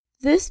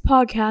This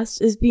podcast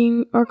is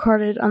being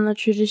recorded on the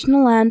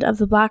traditional land of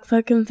the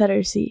Blackfoot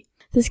Confederacy.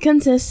 This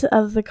consists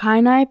of the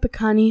Kainai,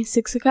 Piikani,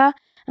 Siksika,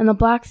 and the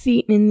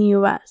Blackfeet in the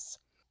U.S.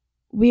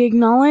 We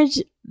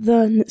acknowledge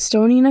the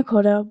Stoney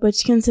Nakoda,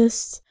 which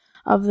consists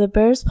of the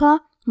Bearspaw,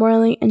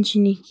 Morley, and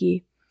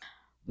Chiniki.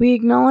 We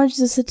acknowledge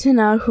the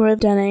Tsuut'ina, who are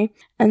Dene,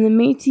 and the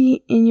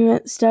Métis,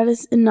 Inuit,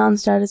 status and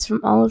non-status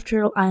from all of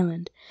Turtle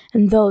Island,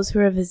 and those who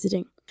are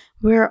visiting.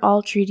 We are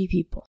all treaty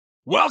people.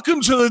 Welcome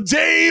to the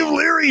Dave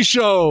Leary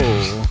Show.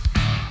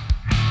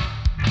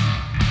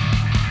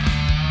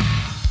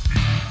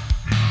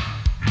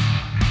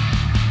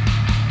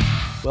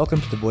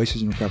 Welcome to the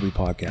Voices in Recovery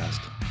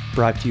podcast,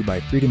 brought to you by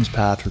Freedom's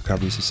Path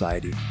Recovery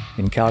Society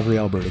in Calgary,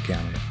 Alberta,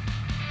 Canada.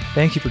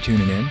 Thank you for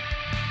tuning in.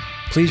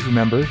 Please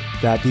remember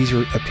that these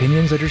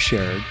opinions that are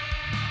shared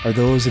are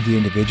those of the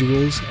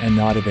individuals and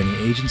not of any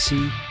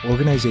agency,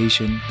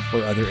 organization,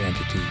 or other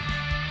entity,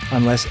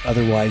 unless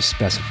otherwise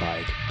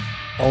specified.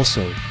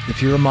 Also,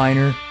 if you're a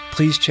minor,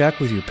 please check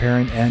with your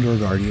parent and or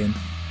guardian,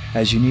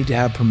 as you need to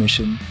have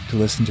permission to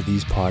listen to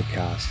these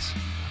podcasts.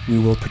 We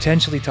will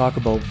potentially talk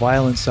about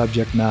violent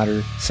subject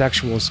matter,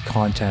 sexual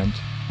content,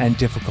 and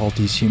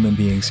difficulties human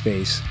beings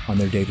face on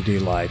their day-to-day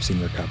lives in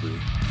recovery.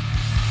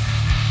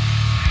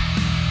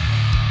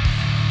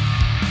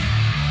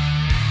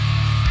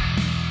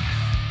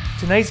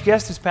 Tonight's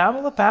guest is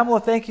Pamela.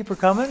 Pamela, thank you for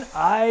coming.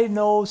 I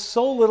know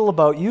so little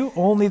about you,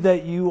 only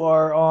that you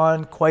are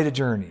on quite a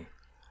journey.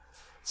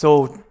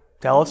 So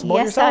tell us about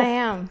yourself. Yes, I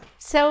am.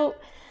 So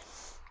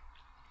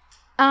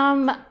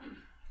I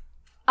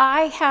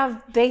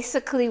have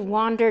basically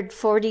wandered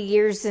 40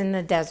 years in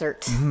the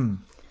desert. Mm-hmm.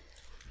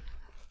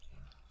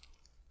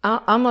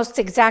 Almost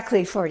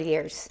exactly 40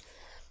 years.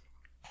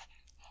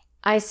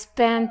 I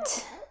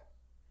spent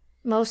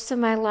most of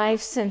my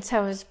life since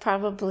I was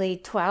probably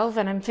 12,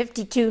 and I'm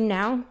 52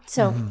 now.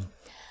 So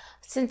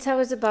since I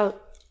was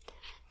about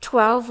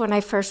 12 when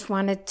I first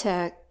wanted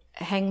to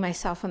hang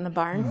myself in the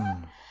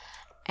barn.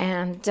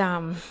 And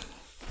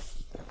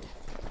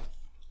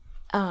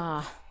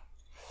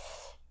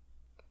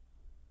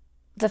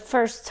the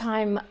first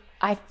time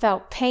I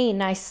felt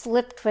pain, I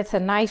slipped with a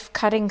knife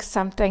cutting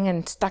something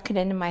and stuck it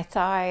into my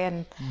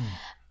thigh.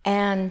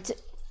 And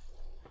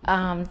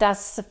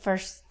that's the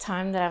first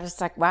time that I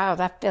was like, wow,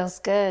 that feels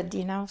good,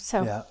 you know?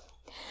 So, yeah.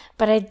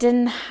 But I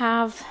didn't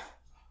have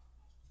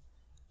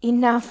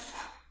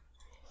enough.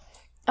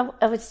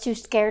 I was too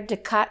scared to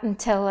cut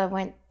until I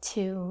went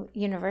to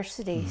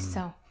university.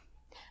 So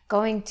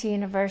going to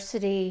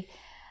university,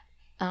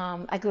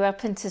 I grew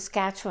up in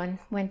Saskatchewan,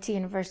 went to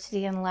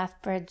university in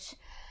Lethbridge,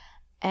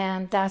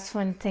 and that's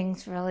when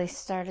things really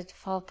started to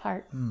fall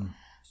apart.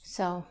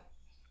 So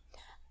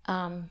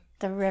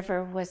the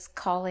river was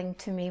calling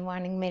to me,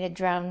 wanting me to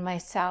drown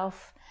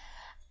myself,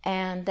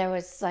 and there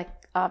was like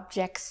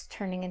objects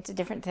turning into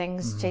different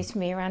things, chasing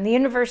me around the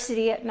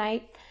university at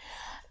night.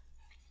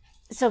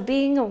 So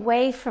being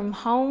away from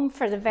home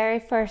for the very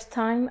first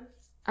time,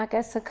 I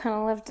guess I kind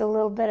of lived a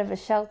little bit of a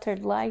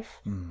sheltered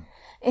life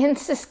in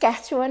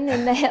Saskatchewan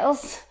in the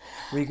hills.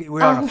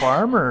 Were on a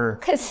farm or?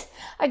 Because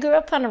I grew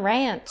up on a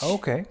ranch. Oh,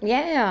 okay.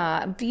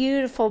 Yeah,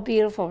 beautiful,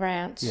 beautiful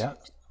ranch. Yeah.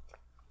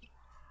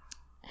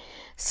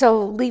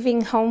 So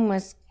leaving home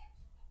was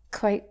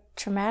quite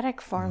traumatic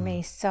for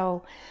me.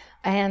 So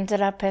I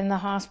ended up in the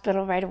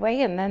hospital right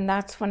away, and then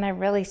that's when I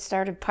really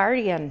started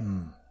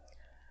partying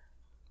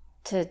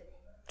to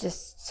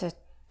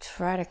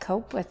try to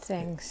cope with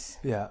things.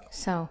 Yeah.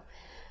 So.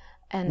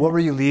 And what were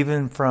you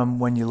leaving from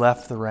when you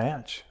left the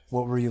ranch?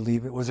 What were you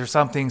leaving? Was there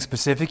something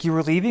specific you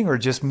were leaving, or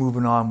just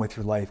moving on with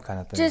your life kind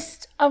of thing?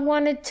 Just, I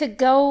wanted to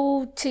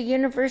go to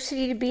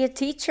university to be a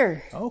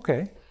teacher.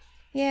 Okay.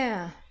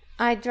 Yeah.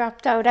 I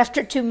dropped out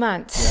after 2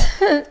 months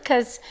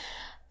because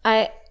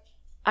I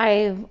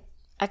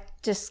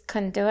just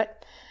couldn't do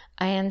it.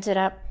 I ended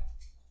up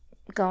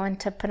going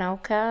to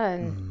Ponoka,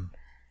 and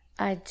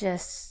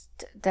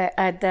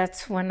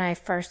that's when I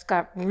first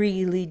got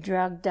really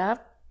drugged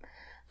up.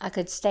 I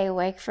could stay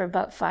awake for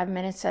about 5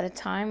 minutes at a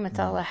time with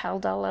all the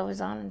Haldol I was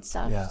on and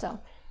stuff. Yeah.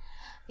 So,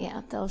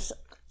 yeah, those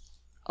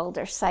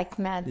older psych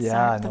meds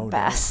aren't the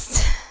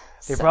best.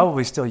 They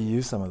probably still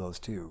use some of those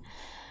too.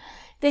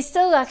 They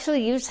still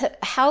actually use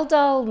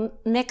Haldol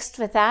mixed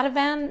with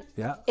Ativan.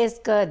 Yeah, is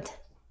good.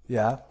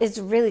 Yeah, it's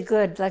really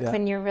good. Like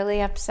when you're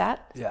really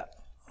upset. Yeah.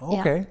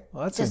 Okay.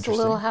 Well, that's just interesting. A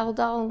little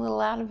Haldol and a little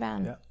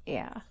Ativan.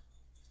 Yeah.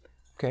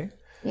 Okay.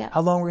 Yeah.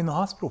 How long were you in the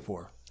hospital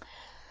for?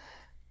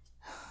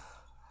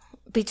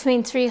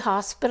 Between 3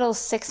 hospitals,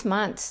 6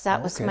 months.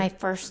 That was my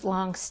first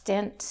long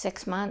stint,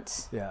 6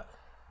 months. Yeah.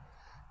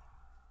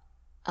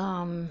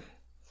 My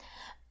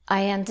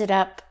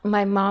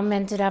mom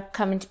ended up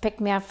coming to pick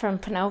me up from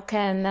Ponoka,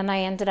 and then I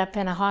ended up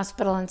in a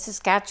hospital in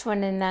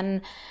Saskatchewan, and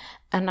then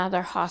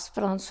another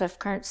hospital in Swift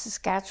Current,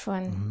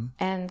 Saskatchewan.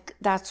 And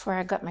that's where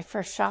I got my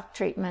first shock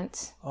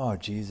treatments. Oh,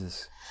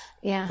 Jesus.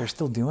 Yeah. They're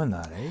still doing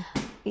that, eh?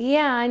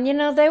 Yeah, and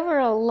they were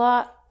a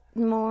lot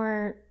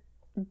more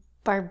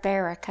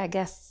barbaric, I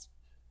guess,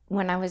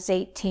 when I was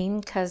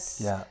 18,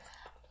 because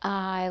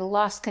I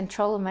lost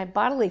control of my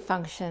bodily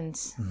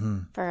functions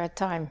for a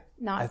time.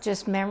 Not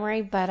just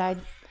memory, but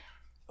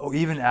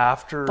even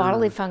after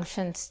bodily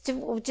functions,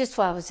 just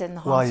while I was in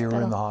the hospital. While you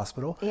were in the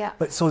hospital? Yeah.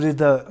 But so did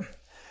the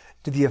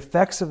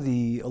effects of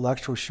the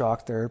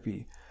electroshock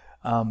therapy,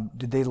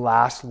 did they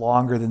last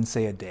longer than,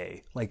 say, a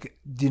day? Like,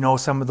 do you know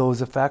some of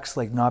those effects,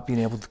 like not being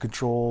able to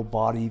control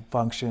body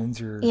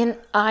functions?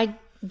 I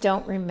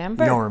don't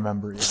remember. You don't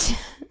remember it.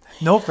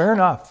 No, fair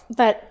enough.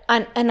 But,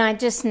 and I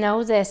just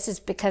know this is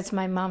because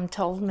my mom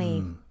told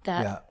me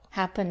that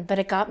happened, but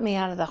it got me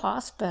out of the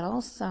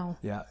hospital, so.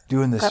 Yeah,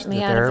 doing this got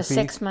me out of a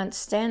 6-month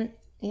stint,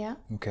 yeah.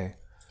 Okay.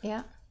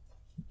 Yeah.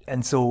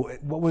 And so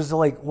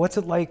what's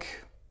it like?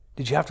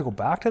 Did you have to go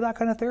back to that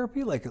kind of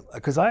therapy? Like,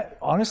 because I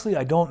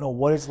don't know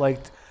what it's like.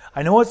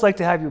 I know what it's like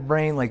to have your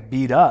brain like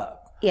beat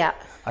up. Yeah.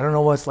 I don't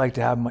know what it's like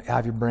to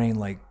have your brain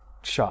like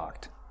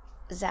shocked.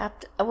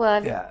 Zapped.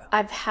 Well,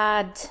 I've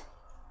had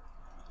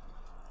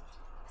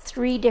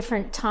 3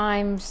 different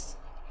times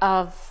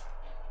of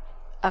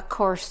a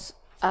course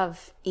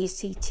of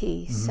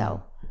ECT.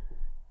 So,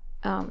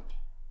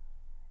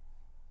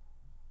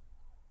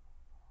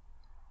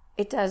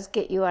 it does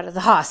get you out of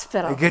the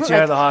hospital. It gets you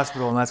out of the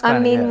hospital, and that's kind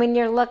of it. When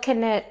you're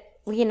looking at,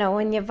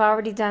 when you've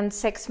already done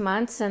 6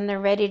 months and they're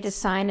ready to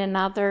sign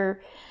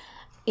another,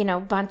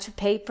 bunch of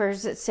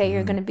papers that say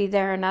you're going to be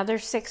there another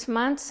 6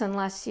 months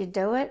unless you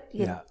do it,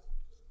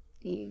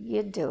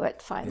 you do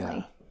it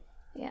finally.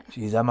 Yeah.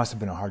 Geez, that must have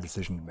been a hard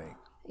decision to make.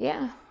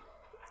 Yeah,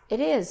 it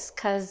is,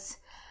 because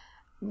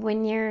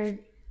when you're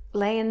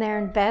laying there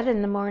in bed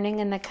in the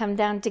morning and they come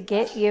down to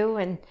get you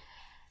and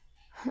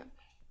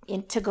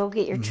to go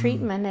get your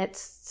treatment,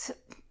 it's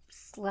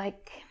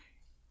like,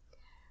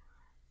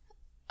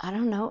 I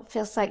don't know, it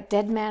feels like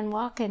dead man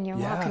walking. You're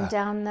walking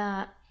down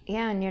and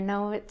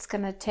it's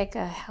going to take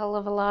a hell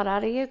of a lot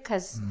out of you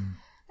because,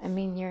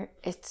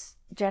 it's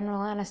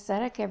general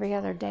anesthetic every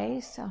other day,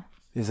 so.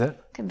 Is it?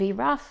 It can be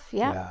rough,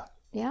 yeah.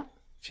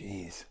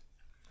 Jeez.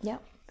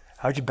 Yep.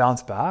 How'd you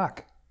bounce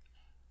back?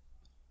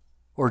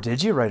 Or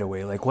did you right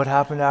away? Like, what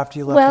happened after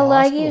you left the hospital? Well,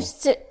 I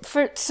used to,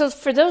 for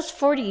those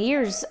 40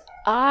 years,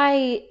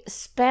 I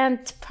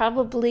spent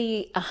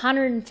probably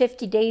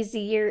 150 days a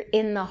year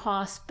in the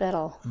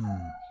hospital.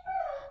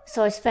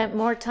 So I spent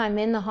more time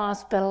in the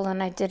hospital than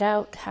I did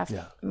out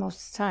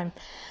most of the time.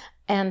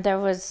 And there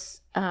was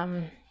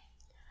a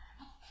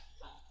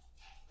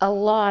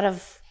lot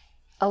of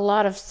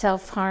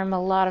self-harm,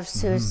 a lot of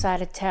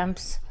suicide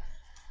attempts,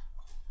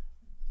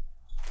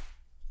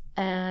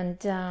 and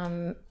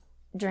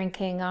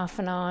drinking off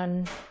and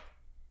on,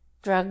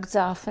 drugs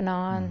off and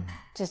on,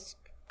 just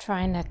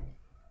trying to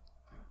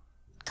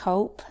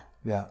cope.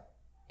 Yeah.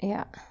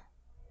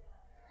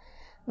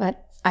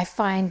 But I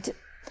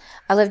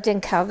lived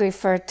in Calgary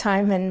for a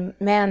time, and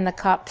man, the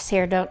cops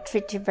here don't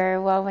treat you very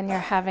well when you're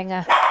having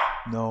a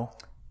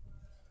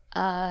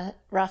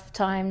rough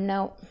time.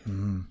 No.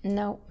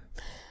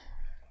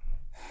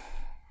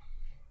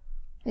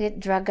 You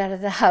get drug out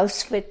of the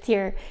house with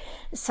your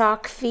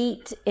sock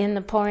feet in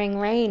the pouring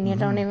rain. You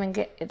don't even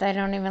they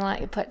don't even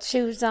let you put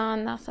shoes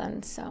on,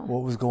 nothing. So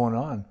what was going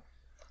on?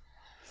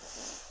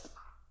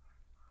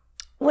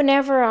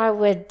 Whenever I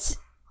would,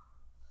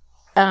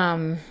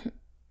 I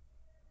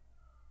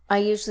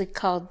usually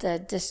called the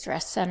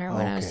distress center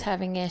when I was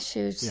having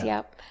issues.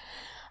 Yep.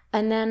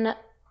 And then,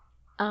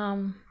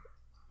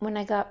 when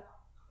I got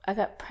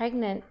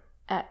pregnant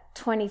at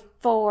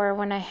 24,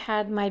 when I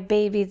had my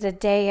baby, the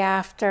day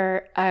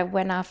after I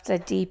went off the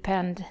deep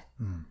end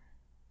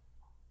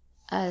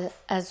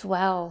as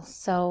well.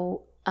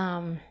 So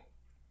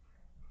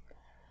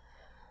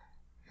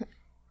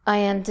we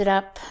ended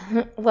up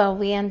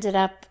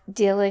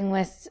dealing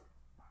with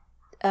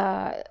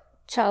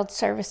child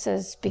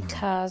services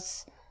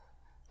because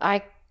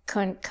I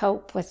couldn't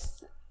cope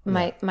with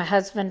my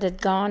husband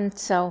had gone,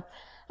 so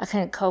I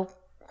couldn't cope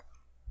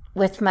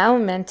with my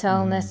own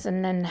mental illness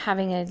and then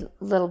having a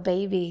little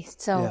baby.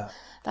 So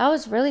that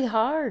was really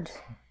hard.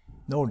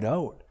 No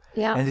doubt.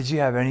 Yeah. And did you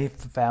have any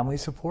family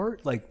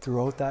support like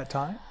throughout that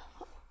time?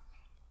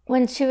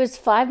 When she was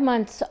 5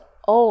 months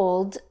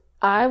old,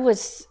 I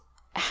was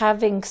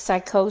having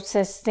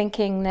psychosis,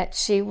 thinking that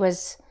she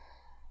was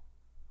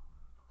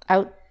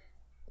out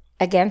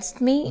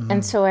against me.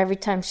 And so every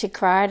time she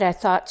cried, I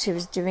thought she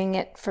was doing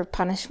it for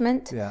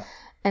punishment. Yeah.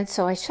 And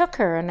so I shook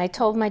her and I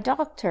told my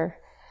doctor.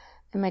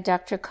 And my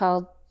doctor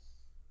called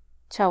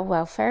child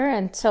welfare.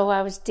 And so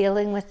I was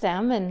dealing with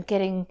them and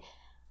getting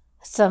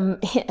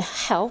some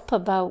help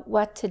about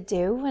what to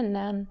do. And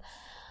then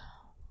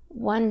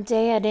one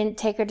day I didn't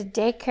take her to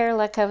daycare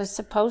like I was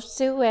supposed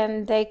to.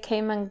 And they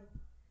came and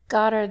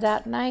got her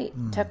that night,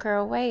 took her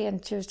away.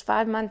 And she was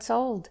 5 months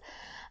old.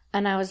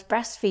 And I was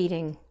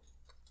breastfeeding.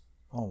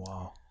 Oh,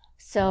 wow.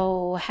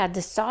 So I had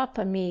to stop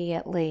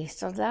immediately.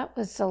 So that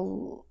was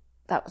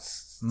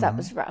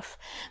rough.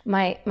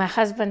 My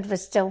husband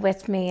was still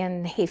with me,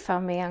 and he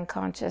found me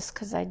unconscious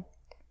because I'd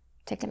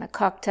taken a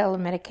cocktail of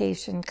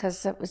medication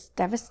because it was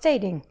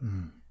devastating.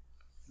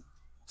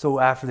 So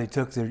after they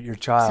took your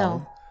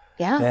child,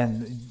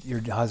 then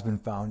your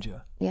husband found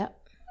you. Yep.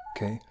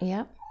 Okay.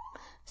 Yep.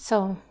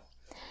 So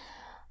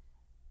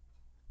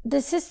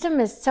the system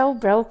is so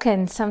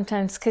broken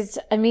sometimes because,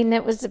 I mean,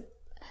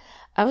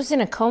 I was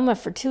in a coma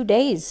for 2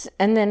 days.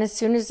 And then as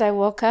soon as I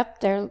woke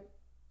up,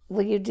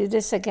 will you do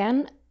this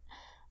again?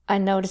 I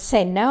know to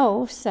say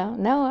no. So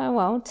no, I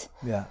won't.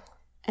 Yeah.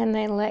 And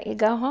they let you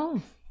go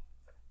home.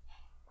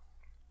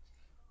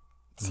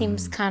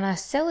 Seems kind of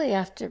silly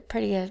after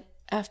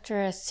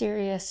a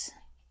serious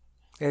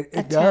It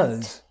attempt.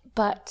 does.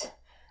 But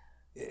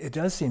It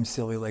does seem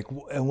silly. Like,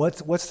 and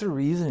what's the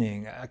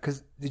reasoning?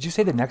 Because did you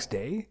say the next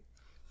day?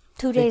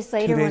 2 days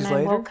later, 2 days when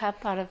later? I woke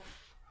up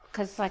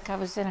because like I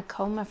was in a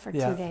coma for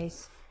Yeah. 2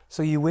 days.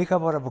 So you wake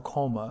up out of a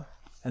coma,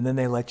 and then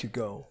they let you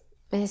go.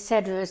 They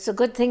said it's a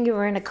good thing you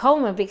were in a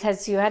coma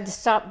because you had to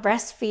stop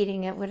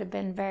breastfeeding. It would have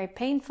been very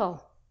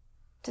painful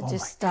to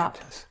just stop.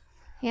 Goodness.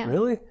 Yeah.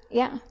 Really?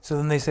 Yeah. So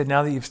then they said,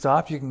 now that you've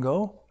stopped, you can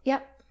go?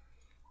 Yep.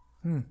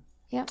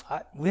 Yep.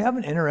 We have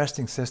an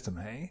interesting system,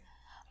 hey?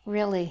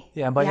 Really.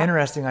 Yeah, and by Yep.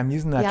 interesting, I'm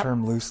using that Yep.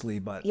 term loosely,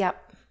 but Yep.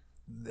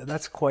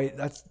 that's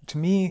to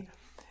me,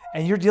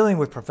 and you're dealing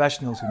with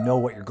professionals who know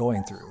what you're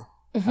going through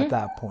at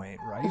that point,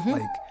 right?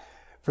 Like,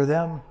 for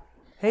them,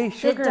 hey,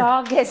 Sugar. The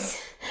dog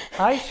is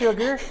Hi,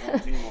 Sugar.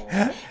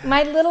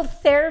 my little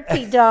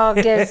therapy dog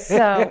is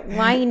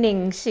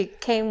whining. She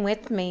came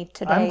with me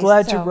today. I'm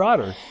glad you so brought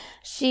her.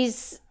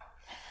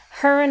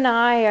 Her and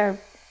I are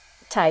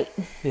tight.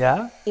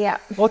 Yeah? Yeah.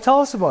 Well,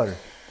 tell us about her.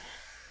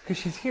 Because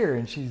she's here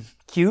and she's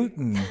cute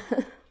and...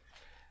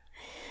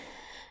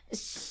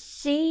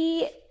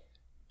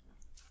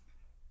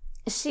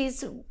 She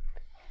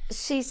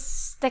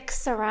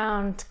sticks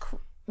around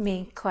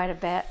me quite a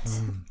bit.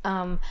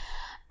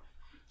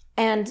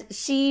 And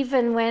she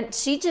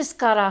just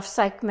got off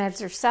psych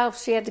meds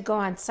herself. She had to go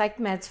on psych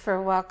meds for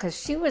a while because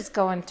she was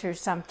going through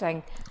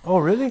something. Oh,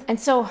 really? And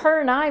so her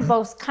and I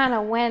both kind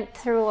of went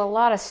through a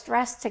lot of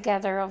stress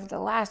together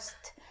over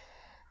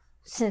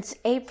since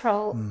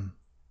April.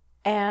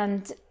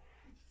 And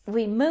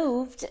we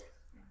moved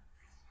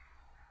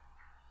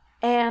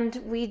and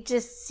we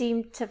just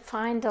seemed to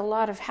find a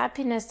lot of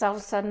happiness. All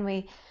of a sudden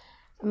we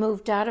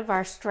moved out of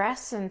our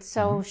stress, and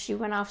so she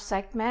went off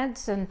psych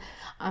meds, and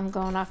I'm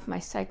going off my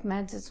psych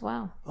meds as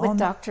well, with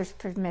doctor's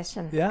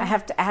permission. Yeah. I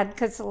have to add,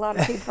 because a lot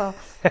of people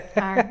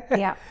are,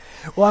 yeah.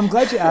 Well, I'm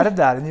glad you added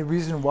that. And the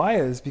reason why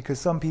is because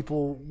some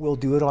people will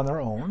do it on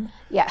their own.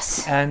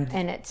 Yes, And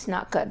it's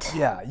not good.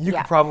 yeah, you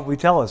could probably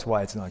tell us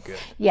why it's not good.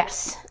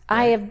 Yes,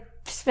 I have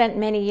spent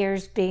many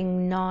years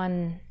being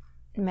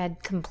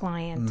non-med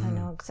compliant. I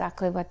know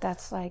exactly what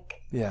that's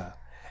like. Yeah.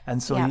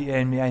 And so, Yeah.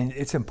 and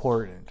it's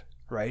important,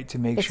 right, to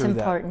make It's sure that...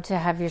 important to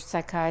have your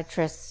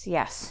psychiatrist,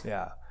 yes.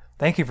 Yeah.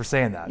 Thank you for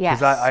saying that.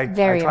 Yes, I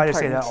very try to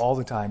say that important. all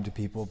the time to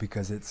people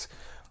because it's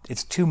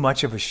too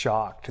much of a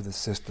shock to the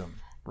system,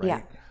 right?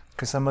 Yeah.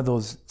 Because some of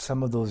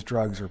those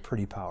drugs are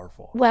pretty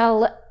powerful.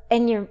 Well,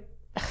 and your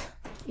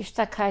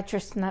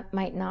psychiatrist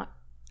might not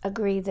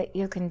agree that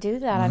you can do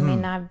that. I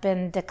mean, I've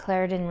been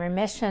declared in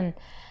remission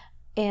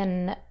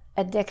in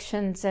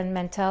addictions and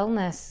mental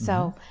illness,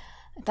 so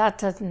that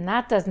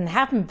doesn't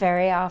happen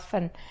very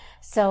often.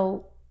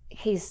 So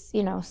he's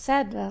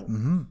said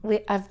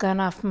I've gone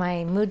off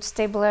my mood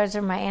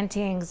stabilizer, my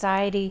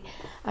anti-anxiety,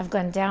 I've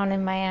gone down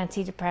in my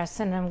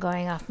antidepressant, I'm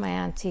going off my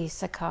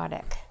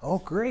antipsychotic. Oh,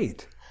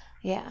 great.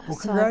 Yeah. Well,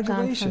 so I've gone from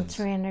congratulations.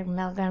 300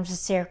 milligrams of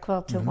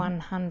Seroquel to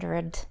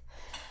 100.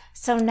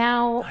 So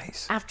now,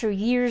 Nice. after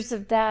years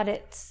of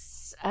that,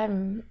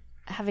 I'm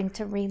having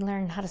to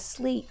relearn how to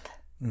sleep.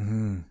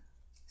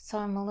 So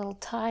I'm a little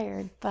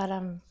tired, but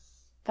I'm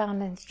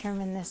bound and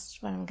determined this is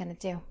what I'm going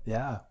to do.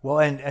 Yeah. Well,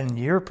 and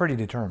you're pretty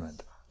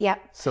determined. Yeah.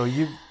 So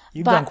you've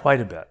But- done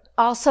quite a bit.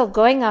 Also,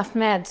 going off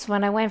meds,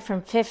 when I went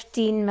from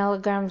 15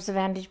 milligrams of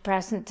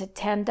antidepressant to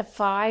 10 to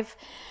 5,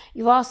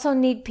 you also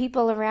need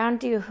people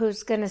around you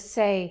who's going to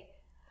say,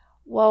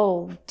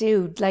 whoa,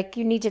 dude, like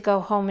you need to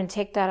go home and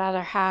take that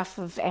other half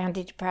of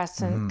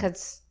antidepressant,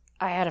 because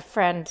I had a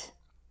friend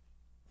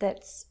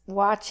that's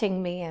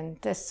watching me, and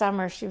this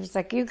summer she was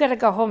like, you got to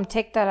go home and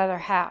take that other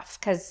half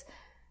because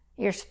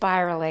you're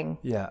spiraling.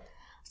 Yeah.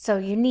 So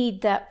you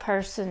need that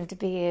person to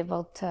be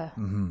able to...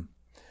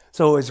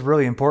 So it's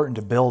really important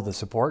to build a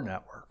support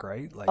network,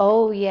 right? Like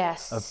Oh,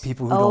 yes. of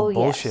people who don't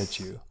bullshit yes.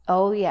 you.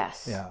 Oh,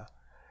 yes. Yeah.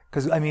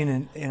 Because, I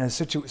mean, in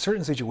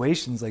certain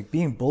situations, like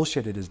being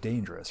bullshitted is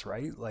dangerous,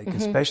 right? Like,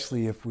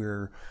 especially if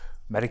we're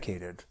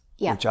medicated,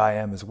 Yeah. which I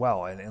am as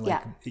well. And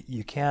like, Yeah.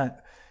 you can't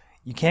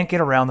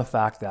get around the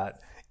fact that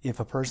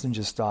if a person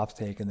just stops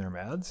taking their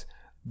meds,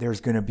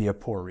 there's going to be a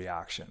poor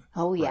reaction.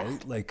 Oh, yeah.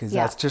 Right? Like, because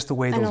Yeah. that's just the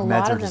way And those a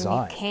meds lot are of them,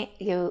 designed.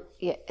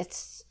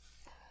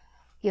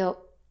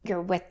 your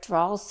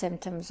withdrawal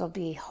symptoms will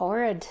be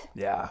horrid.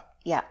 Yeah.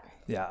 Yeah.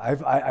 Yeah,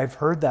 I've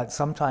heard that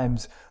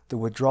sometimes the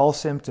withdrawal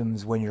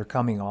symptoms when you're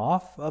coming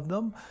off of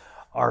them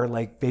are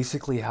like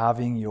basically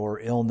having your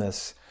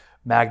illness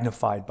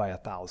magnified by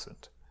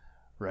 1,000,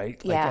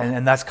 right? Like, Yeah.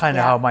 and that's kind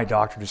of Yeah. how my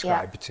doctor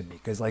described Yeah. it to me.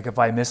 Because like if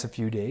I miss a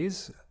few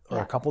days or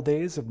Yeah. a couple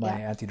days of my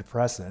Yeah.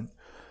 antidepressant,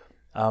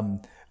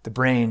 the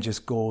brain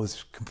just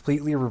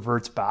completely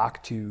reverts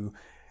back to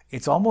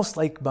it's almost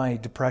like my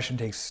depression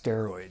takes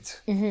steroids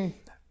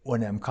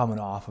when I'm coming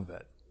off of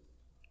it.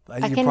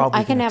 I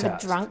can have a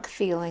drunk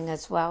feeling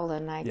as well,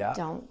 and I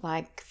don't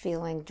like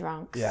feeling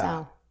drunk. Yeah.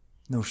 So.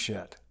 No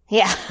shit.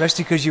 Yeah.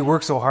 Especially because you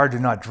work so hard to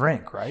not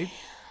drink, right?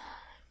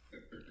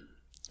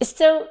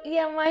 So,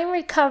 yeah, my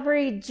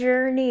recovery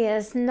journey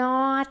is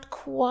not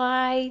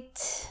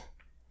quite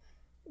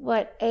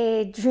what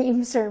AA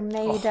dreams are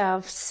made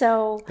of.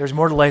 So there's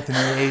more to life than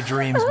AA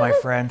dreams, my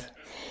friend.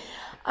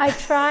 I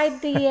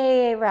tried the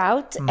AA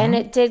route, and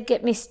it did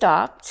get me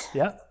stopped.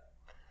 Yeah.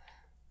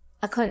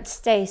 I couldn't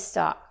stay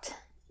stopped.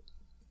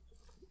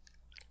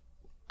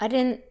 I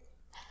didn't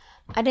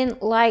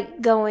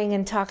like going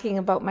and talking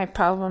about my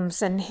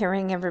problems and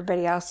hearing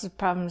everybody else's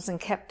problems, and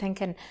kept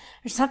thinking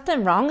there's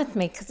something wrong with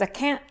me because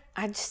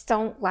I just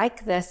don't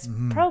like this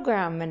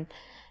program, and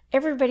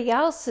everybody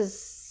else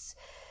is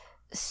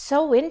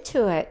so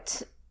into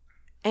it.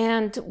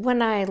 And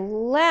when I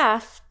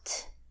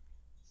left,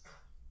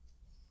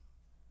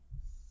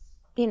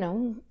 you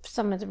know,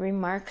 some of the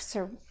remarks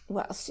are,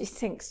 well, she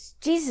thinks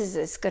Jesus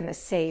is going to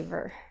save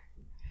her.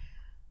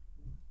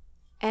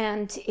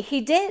 And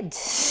he did.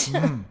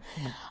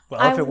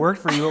 Well, if it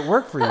worked for you, it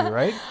worked for you,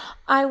 right?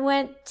 I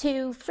went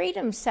to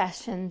Freedom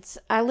Sessions.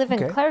 I live in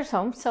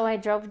Claresholm, so I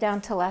drove down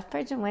to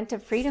Lethbridge and went to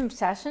Freedom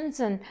Sessions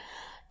and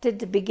did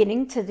the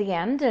beginning to the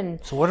end. And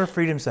so what are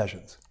Freedom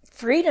Sessions?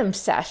 Freedom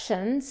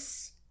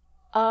Sessions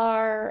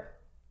are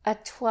a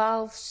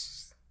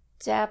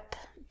 12-step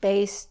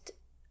based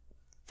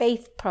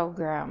faith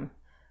program.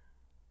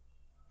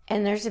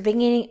 And there's a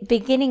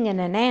beginning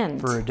and an end.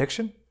 For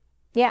addiction?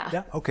 Yeah.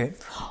 Yeah, okay.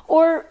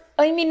 Or,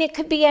 I mean, it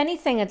could be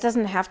anything. It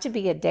doesn't have to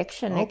be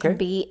addiction. Okay. It can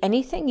be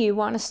anything you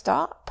want to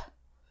stop.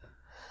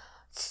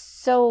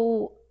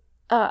 So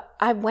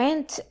I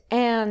went,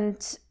 and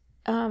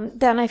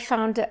then I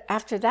found,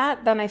 after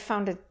that, then I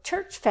found a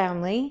church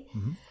family,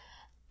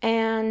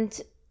 and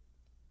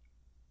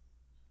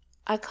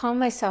I call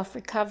myself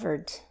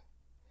recovered.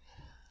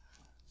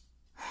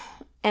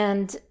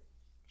 And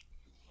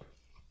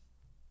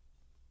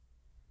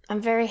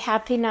I'm very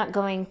happy not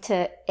going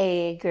to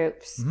AA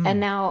groups.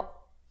 And now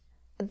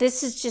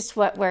this is just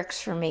what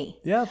works for me.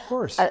 Yeah, of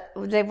course.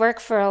 They work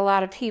for a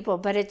lot of people,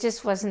 but it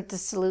just wasn't the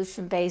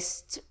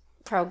solution-based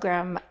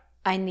program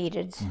I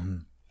needed.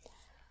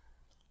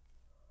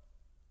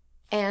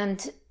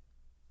 And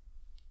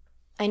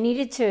I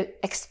needed to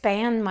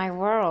expand my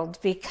world,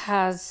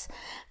 because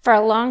for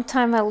a long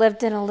time I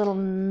lived in a little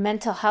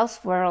mental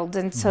health world.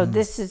 And so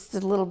this is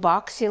the little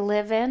box you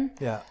live in.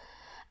 Yeah.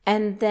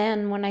 And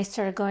then when I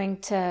started going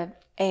to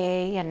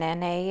AA and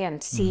NA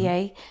and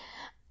CA,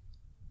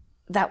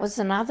 that was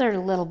another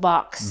little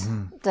box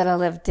that I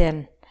lived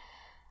in.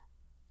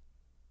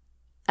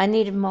 I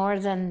needed more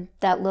than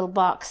that little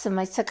box. And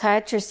my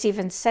psychiatrist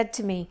even said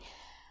to me,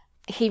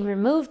 he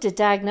removed a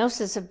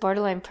diagnosis of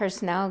borderline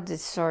personality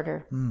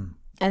disorder.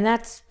 And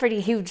that's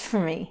pretty huge for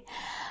me.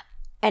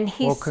 And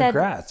he said,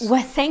 congrats.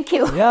 Well, thank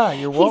you. Yeah,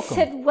 you're welcome. He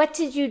said, what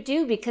did you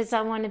do? Because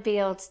I want to be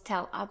able to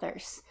tell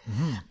others.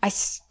 I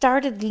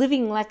started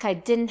living like I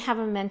didn't have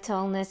a mental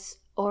illness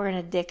or an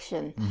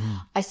addiction.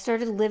 I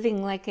started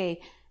living like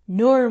a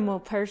normal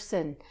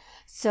person.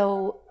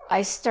 So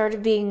I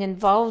started being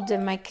involved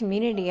in my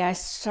community. I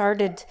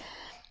started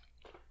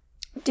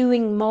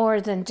doing more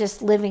than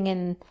just living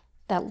in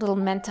that little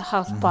mental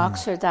health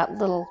box or that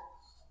little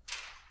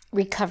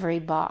recovery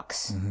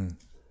box.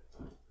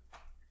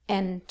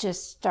 And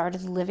just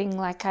started living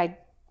like I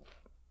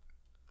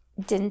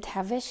didn't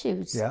have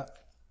issues. Yeah.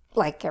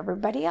 Like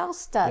everybody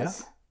else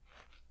does. Yeah.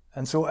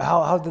 And so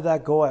how did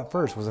that go at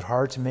first? Was it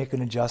hard to make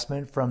an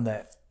adjustment from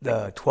the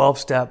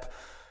 12-step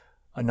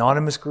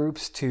anonymous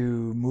groups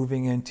to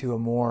moving into a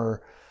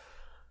more,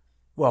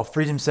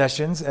 Freedom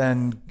Sessions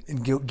and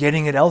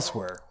getting it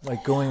elsewhere,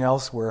 like going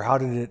elsewhere? How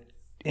did it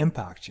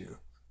impact you?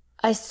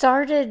 I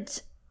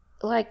started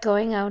like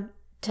going out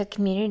to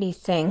community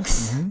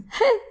things.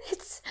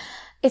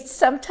 It's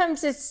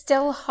sometimes it's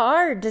still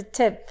hard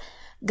to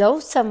go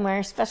somewhere,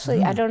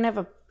 especially I don't have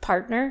a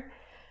partner.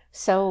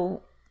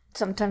 So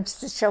sometimes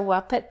to show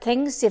up at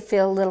things, you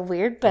feel a little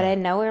weird, but I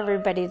know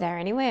everybody there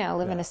anyway. I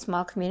live in a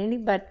small community,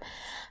 but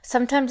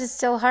sometimes it's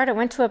still hard. I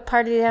went to a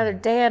party the other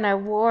day and I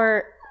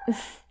wore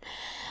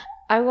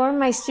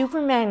my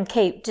Superman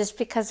cape just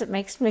because it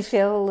makes me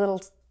feel a little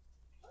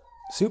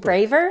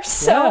braver.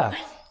 So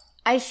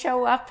I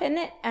show up in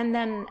it, and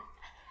then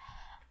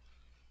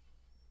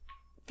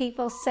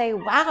people say,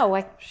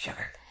 wow,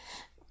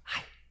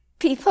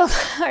 people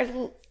are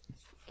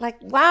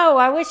like, wow,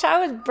 I wish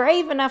I was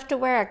brave enough to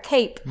wear a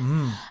cape.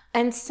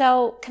 And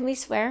so, can we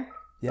swear?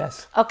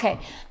 Yes. Okay.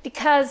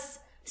 Because,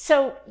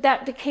 so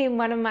that became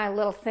one of my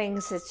little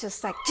things. It's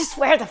just like, just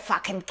wear the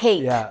fucking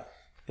cape. Yeah.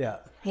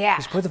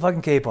 Just put the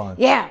fucking cape on.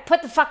 Yeah.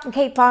 Put the fucking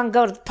cape on,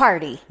 go to the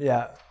party.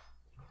 Yeah.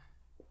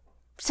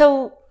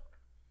 So,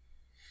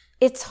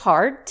 it's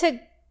hard to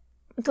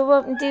go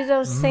out and do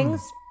those things,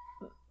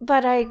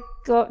 but I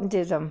go out and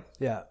do them.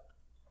 Yeah.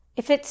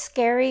 If it's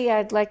scary,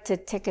 I'd like to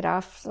tick it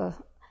off.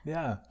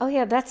 Oh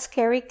yeah, that's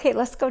scary. Okay,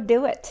 let's go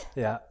do it.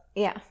 Yeah.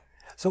 Yeah.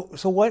 So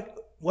what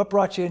what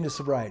brought you into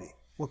sobriety?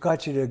 What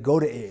got you to go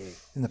to AA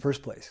in the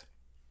first place?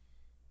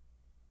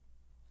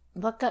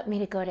 What got me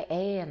to go to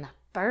AA in the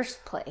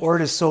first place? Or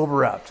to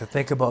sober up, to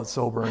think about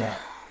sobering up?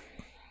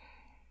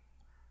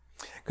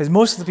 Because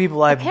most of the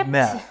people I've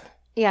met,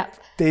 yeah,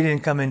 they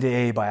didn't come into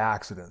AA by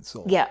accident.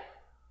 So yeah.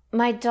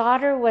 My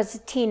daughter was a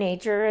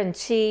teenager, and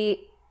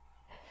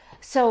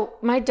so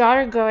my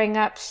daughter growing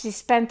up, she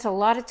spent a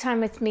lot of time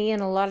with me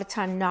and a lot of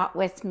time not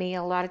with me.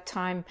 A lot of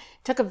time,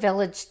 took a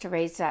village to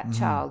raise that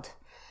child.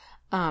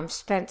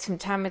 Spent some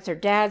time with her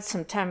dad,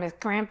 some time with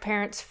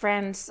grandparents,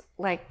 friends.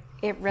 Like,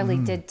 it really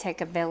did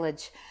take a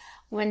village.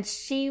 When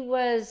she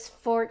was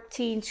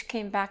 14, she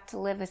came back to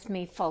live with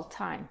me full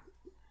time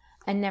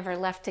and never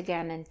left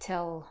again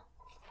until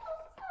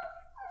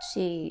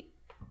she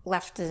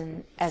left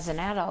as an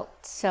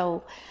adult.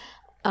 So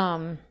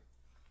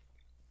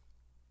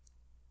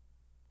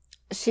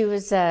she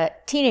was a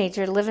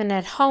teenager living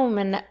at home,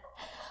 and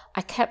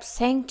I kept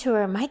saying to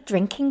her, am I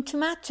drinking too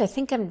much? I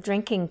think I'm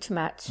drinking too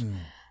much.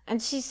 And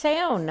she'd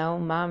say, oh no,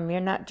 Mom, you're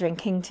not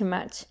drinking too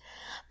much.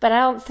 But I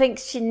don't think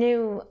she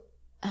knew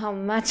how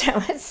much I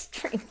was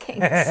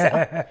drinking.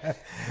 So.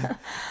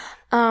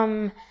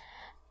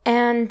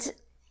 And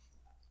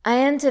I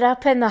ended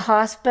up in the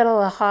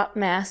hospital, a hot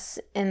mess,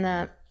 in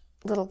the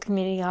little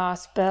community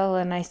hospital,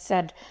 and I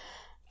said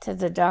to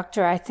the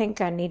doctor, I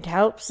think I need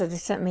help, so they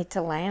sent me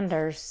to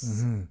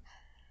Landers.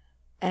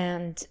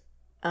 And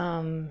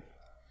Landers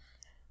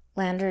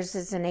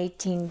is an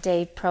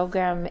 18-day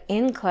program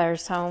in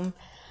Claresholm,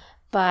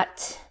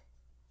 but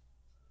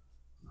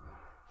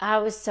I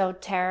was so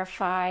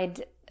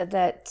terrified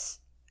that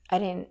I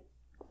didn't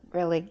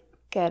really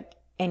get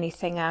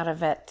anything out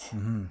of it,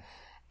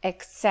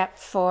 except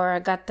for I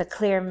got the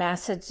clear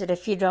message that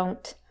if you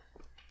don't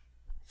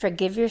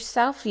forgive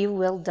yourself, you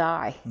will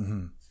die.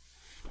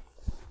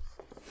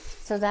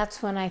 So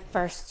that's when I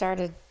first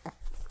started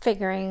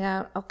figuring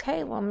out,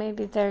 okay, well,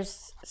 maybe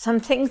there's some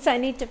things I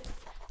need to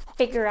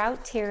figure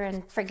out here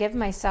and forgive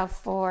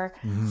myself for,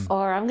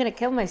 or I'm going to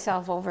kill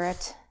myself over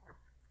it.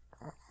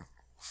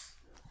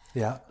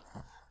 Yeah.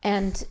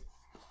 And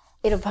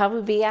it'll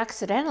probably be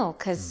accidental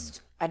because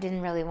I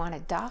didn't really want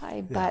to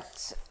die,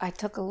 but I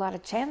took a lot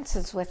of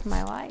chances with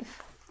my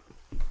life.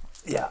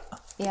 Yeah.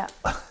 Yeah.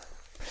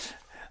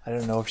 I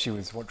don't know if she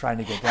was trying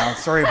to get down.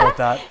 Sorry about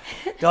that.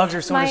 Dogs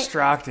are so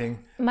distracting.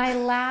 My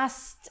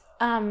last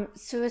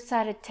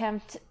suicide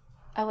attempt,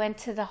 I went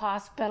to the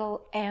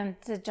hospital and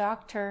the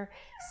doctor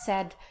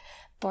said,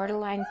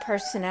 borderline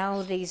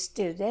personalities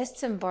do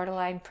this and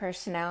borderline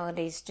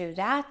personalities do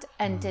that,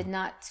 and did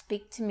not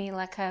speak to me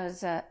like I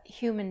was a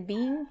human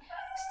being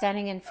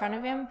standing in front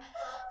of him.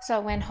 So I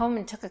went home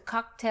and took a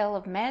cocktail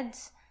of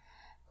meds,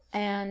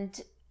 and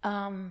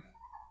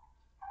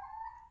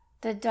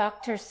the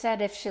doctor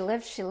said if she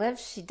lives, she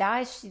lives. She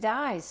dies, she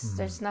dies.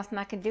 There's nothing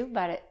I can do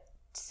about it.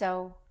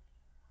 So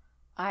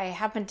I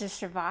happened to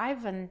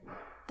survive, and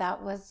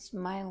that was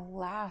my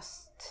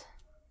last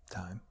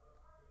time.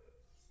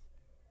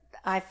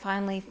 I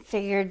finally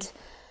figured.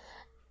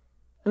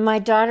 My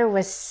daughter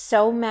was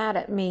so mad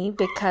at me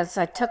because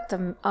I took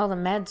all the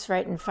meds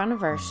right in front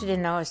of her. She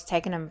didn't know I was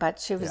taking them, but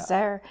she was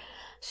there.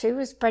 She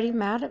was pretty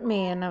mad at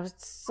me, and I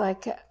was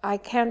like, I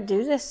can't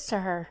do this to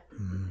her.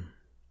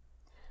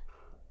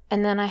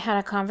 And then I had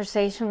a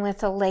conversation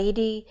with a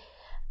lady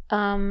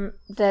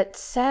that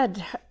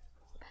said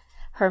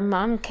her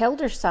mom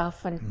killed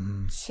herself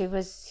when she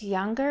was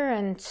younger,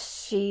 and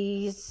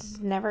she's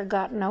never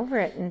gotten over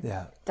it. And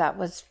that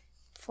was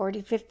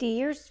 40, 50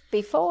 years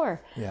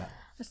before. Yeah.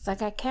 It's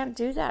like, I can't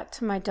do that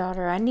to my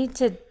daughter. I need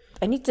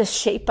to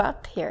shape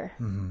up here.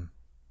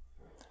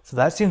 So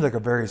that seems like a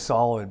very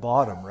solid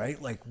bottom, right?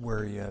 Like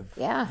where you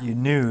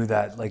knew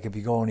that, like, if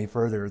you go any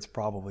further, it's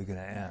probably going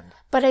to end.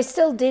 But I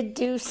still did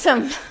do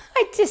I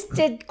just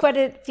did quite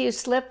a few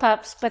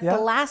slip-ups. But the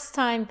last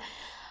time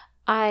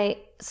I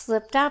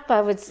slipped up,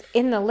 I was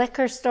in the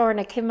liquor store and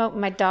I came out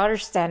with my daughter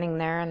standing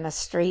there in the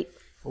street.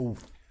 Oh.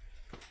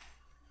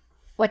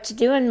 What you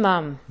doing,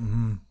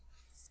 Mom?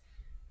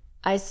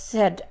 I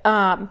said,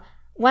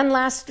 one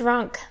last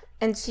drunk.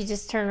 And she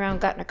just turned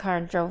around, got in a car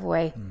and drove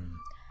away.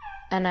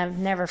 And I've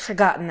never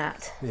forgotten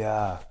that.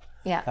 Yeah.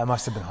 Yeah. That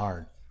must have been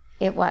hard.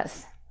 It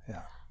was.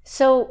 Yeah.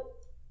 So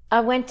I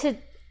went to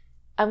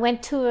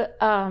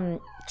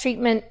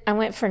treatment. I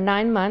went for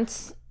 9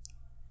 months.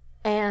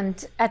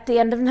 And at the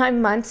end of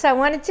 9 months, I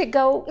wanted to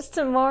go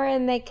some more.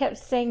 And they kept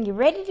saying, you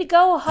ready to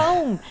go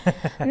home?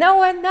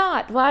 No, I'm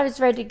not. Well, I was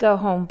ready to go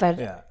home,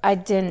 but I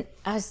didn't.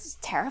 I was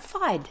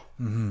terrified.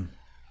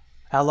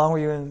 How long were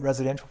you in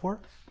residential for?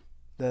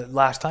 The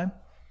last time?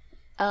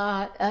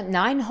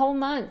 9 whole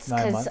months.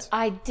 9 months. Because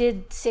I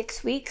did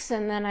 6 weeks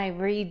and then I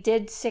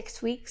redid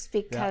 6 weeks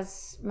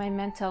because my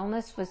mental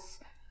illness was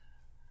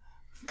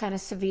kind of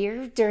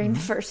severe during the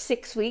first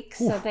 6 weeks.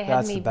 So they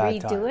had me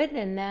redo it.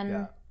 And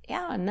then,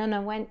 and then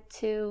I went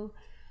to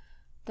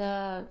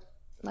the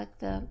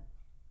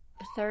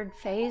third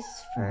phase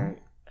for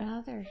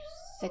another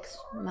 6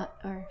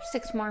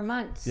 more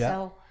months.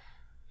 So,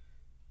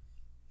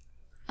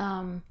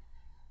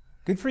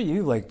 Good for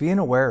you, like being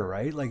aware,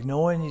 right? Like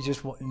knowing you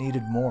just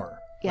needed more,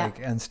 Yeah. like,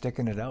 and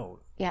sticking it out.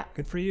 Yeah.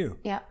 Good for you.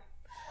 Yeah.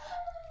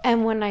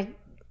 And when I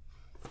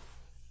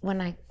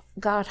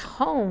got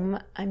home,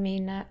 I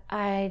mean,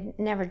 I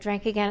never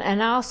drank again.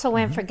 And I also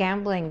went for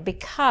gambling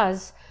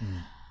because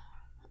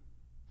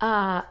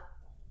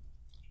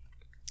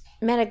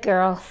met a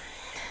girl.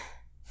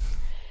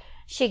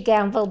 She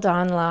gambled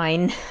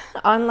online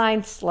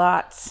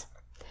slots.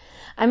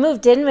 I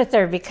moved in with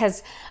her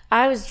because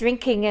I was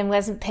drinking and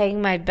wasn't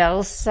paying my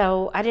bills,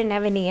 so I didn't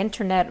have any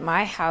internet at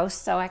my house,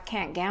 so I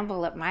can't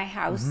gamble at my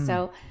house.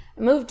 So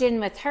I moved in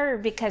with her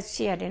because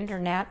she had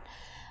internet,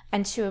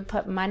 and she would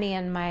put money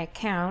in my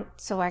account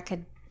so I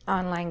could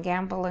online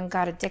gamble, and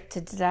got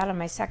addicted to that on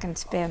my second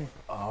spin.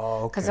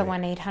 Oh, okay. Because I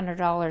won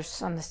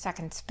 $800 on the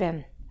second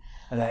spin.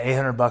 And that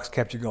 $800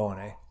 kept you going,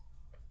 eh?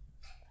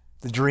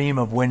 The dream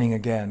of winning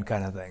again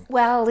kind of thing.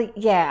 Well,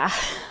 yeah.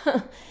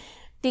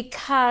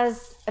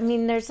 Because, I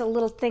mean, there's a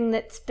little thing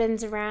that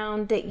spins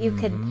around that you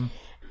could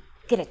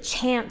get a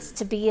chance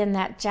to be in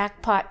that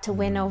jackpot to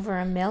win over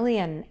 $1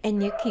 million.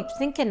 And you keep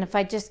thinking, if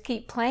I just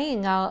keep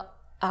playing, I'll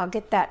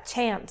get that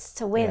chance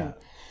to win. Yeah.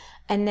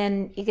 And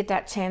then you get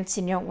that chance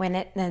and you don't win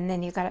it. And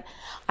then you got to,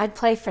 I'd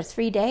play for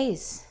 3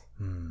 days.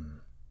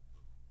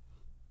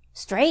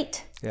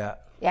 Straight. Yeah.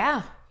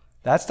 Yeah.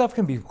 That stuff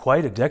can be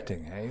quite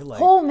addicting, eh?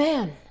 Like, Oh,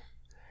 man.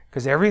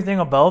 because everything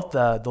about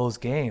those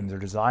games are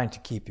designed to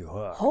keep you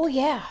hooked. Oh,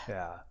 yeah.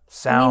 Yeah. I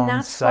Sounds, mean,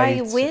 that's sights. why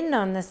you win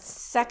on the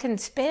second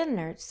spin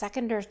or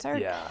second or third.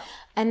 Yeah.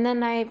 And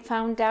then I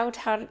found out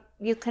how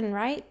you can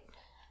write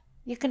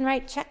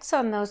checks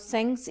on those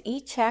things,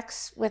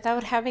 e-checks,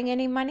 without having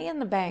any money in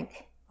the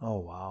bank. Oh,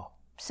 wow.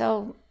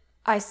 So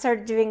I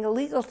started doing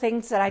illegal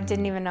things that I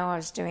didn't even know I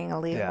was doing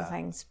illegal Yeah.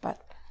 things.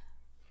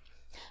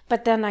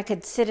 But then I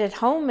could sit at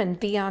home and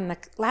be on the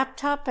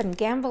laptop and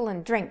gamble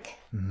and drink.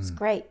 It's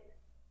great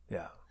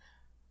Yeah.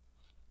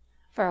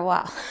 for a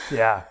while.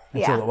 Yeah.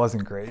 Until Yeah. it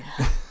wasn't great.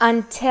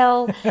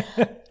 Until,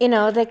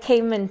 they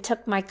came and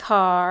took my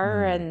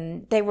car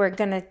and they were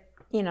going to,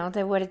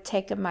 they would have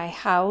taken my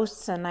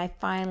house. And I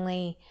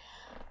finally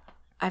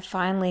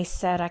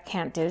said, I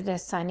can't do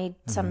this. I need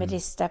somebody to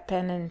step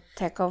in and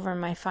take over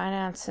my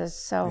finances.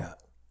 So Yeah.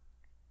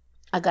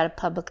 I got a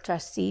public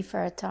trustee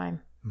for a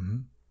time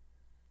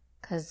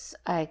because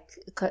I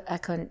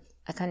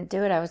couldn't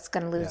do it. I was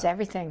going to lose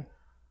everything.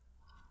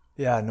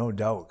 Yeah, no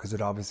doubt, because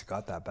it obviously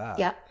got that bad.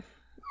 Yep.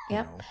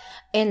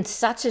 In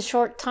such a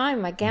short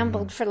time, I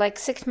gambled for like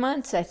 6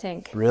 months, I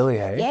think. Really,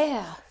 hey?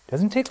 Yeah.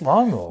 Doesn't take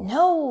long, though.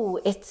 No,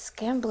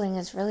 gambling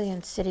is really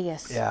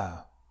insidious.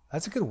 Yeah.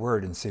 That's a good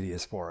word,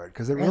 insidious, for it,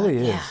 because it really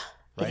is. Yeah,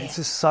 Right? it It's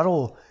just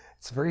subtle.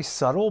 It's very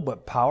subtle,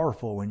 but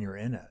powerful when you're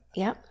in it.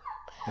 Yep.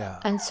 Yeah.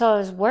 And so I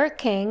was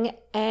working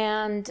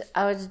and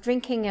I was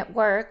drinking at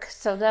work.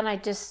 So then I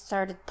just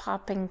started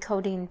popping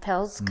codeine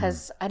pills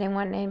because I didn't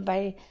want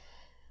anybody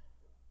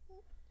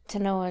to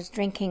know I was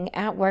drinking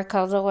at work.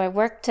 Although I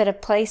worked at a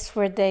place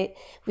where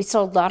we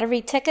sold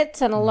lottery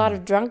tickets and a lot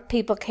of drunk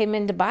people came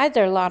in to buy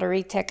their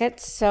lottery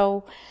tickets.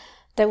 So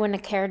they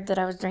wouldn't have cared that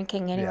I was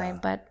drinking anyway.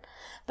 Yeah.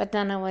 But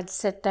then I would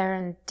sit there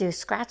and do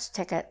scratch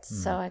tickets.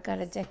 So I got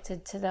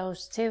addicted to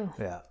those too.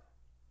 Yeah.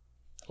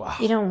 Wow.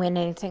 You don't win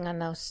anything on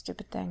those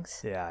stupid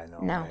things. Yeah, I know.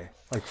 No. Right?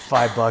 Like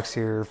 $5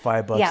 here,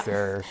 $5 Yeah.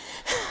 there.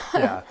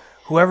 Yeah.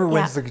 Whoever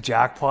wins Yeah. the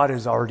jackpot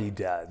is already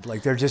dead.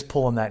 Like they're just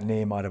pulling that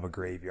name out of a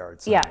graveyard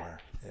Yeah. somewhere.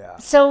 Yeah.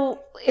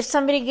 So if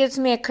somebody gives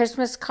me a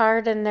Christmas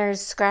card and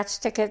there's scratch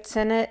tickets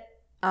in it,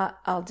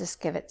 I'll just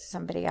give it to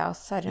somebody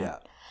else. Yeah.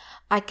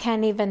 I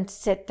can't even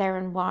sit there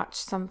and watch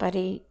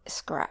somebody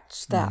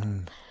scratch that.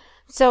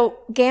 So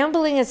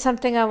gambling is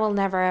something I will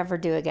never ever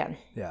do again.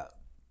 Yeah.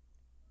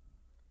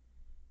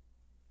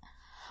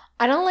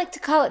 I don't like to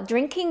call it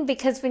drinking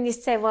because when you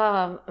say,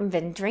 well, I've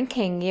been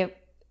drinking, it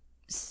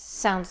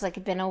sounds like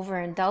you've been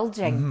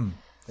overindulging.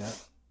 Yeah.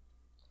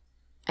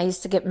 I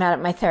used to get mad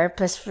at my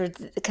therapist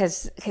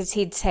because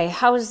he'd say,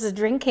 how is the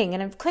drinking?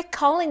 And I'd quit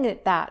calling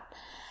it that.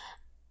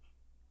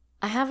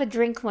 I have a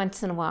drink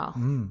once in a while.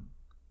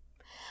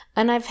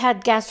 And I've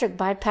had gastric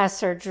bypass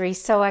surgery,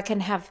 so I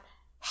can have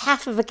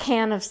half of a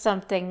can of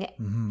something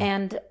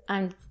and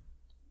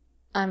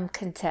I'm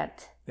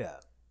content. Yeah.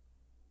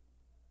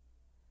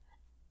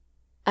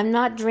 I'm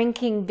not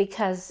drinking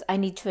because I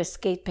need to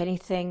escape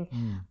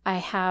anything. I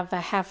have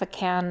a half a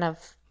can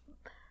of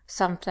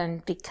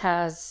something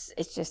because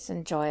it's just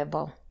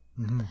enjoyable.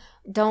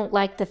 Don't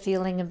like the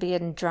feeling of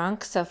being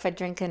drunk, so if I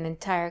drink an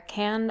entire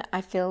can,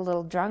 I feel a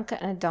little drunk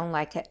and I don't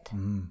like it.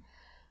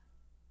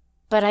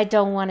 But I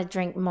don't want to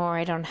drink more.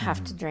 I don't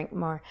have to drink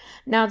more.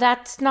 Now,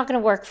 that's not going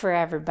to work for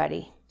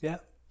everybody. Yeah.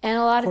 And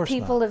a lot of course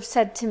people not. have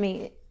said to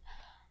me,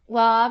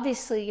 well,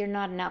 obviously you're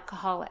not an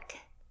alcoholic.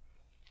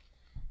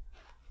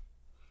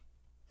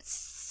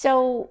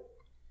 So,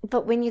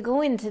 but when you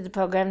go into the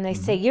program, they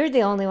say you're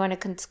the only one who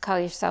can call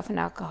yourself an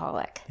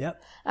alcoholic.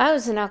 Yep. I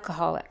was an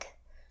alcoholic.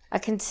 I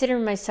consider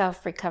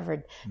myself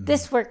recovered.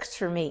 This works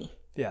for me.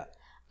 Yeah.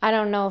 I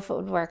don't know if it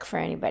would work for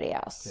anybody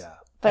else. Yeah.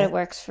 but it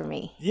works for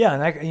me. Yeah,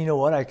 and you know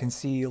what? I can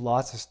see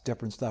lots of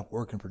different stuff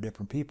working for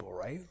different people,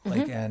 right?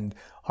 Like, and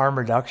harm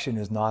reduction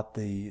is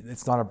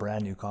it's not a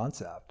brand new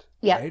concept,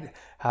 right?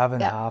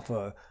 Having half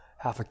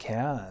a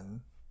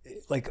can,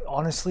 like,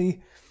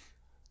 honestly,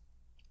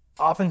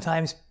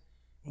 oftentimes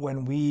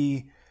when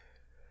we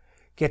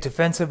get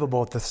defensive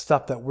about the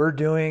stuff that we're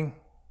doing,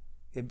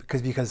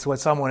 because what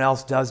someone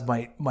else does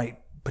might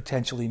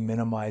potentially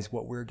minimize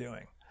what we're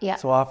doing. Yeah.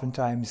 So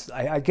oftentimes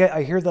I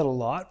hear that a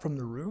lot from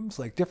the rooms,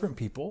 like different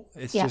people.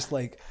 It's just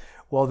like,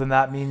 well, then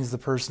that means the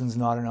person's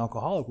not an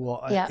alcoholic.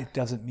 Well, it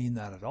doesn't mean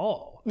that at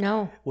all.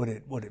 No. What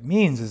it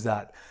means is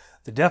that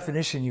the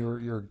definition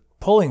you're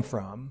pulling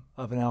from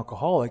of an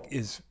alcoholic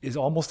is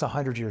almost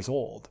 100 years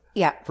old.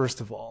 Yeah. First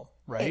of all,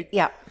 right?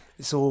 Yeah.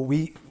 So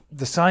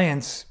the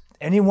science,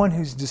 anyone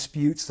who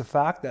disputes the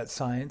fact that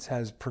science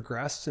has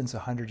progressed since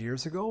 100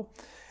 years ago,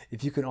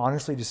 if you can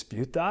honestly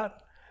dispute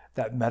that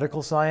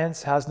medical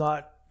science has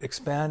not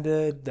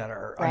expanded, that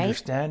our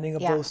understanding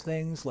of those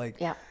things,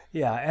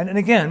 and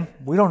again,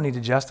 we don't need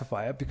to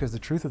justify it, because the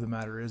truth of the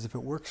matter is, if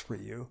it works for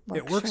you,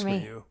 it works for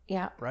you.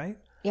 Yeah. Right?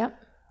 Yep.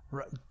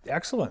 Right.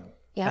 Excellent.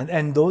 Yeah.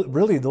 And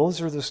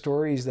those are the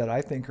stories that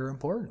I think are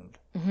important.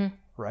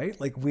 Right?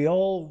 Like,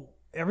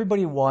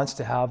 everybody wants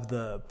to have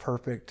the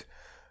perfect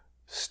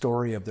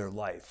story of their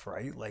life,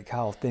 right? Like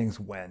how things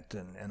went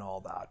and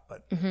all that,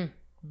 but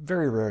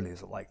very rarely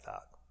is it like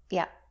that.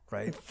 Yeah.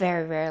 Right?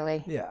 Very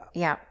rarely. Yeah.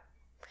 Yeah.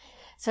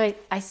 So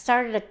I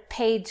started a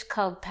page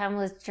called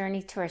Pamela's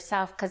Journey to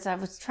Herself, because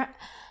I'm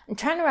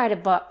trying to write a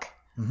book,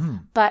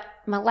 but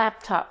my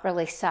laptop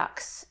really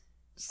sucks.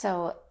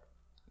 So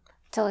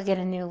till I get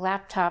a new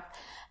laptop,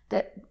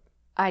 that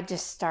I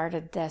just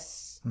started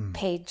this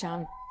page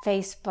on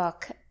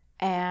Facebook,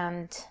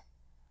 and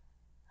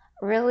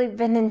really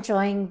been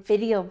enjoying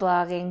video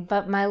blogging.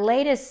 But my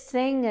latest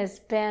thing has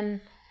been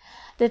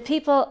that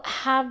people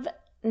have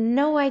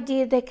no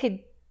idea they could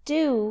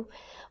do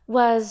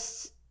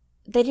was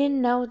they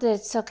didn't know that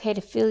it's okay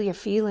to feel your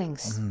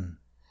feelings.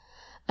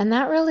 And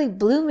that really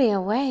blew me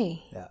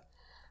away. Yeah.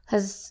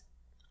 Because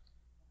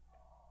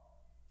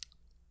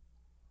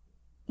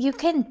you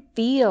can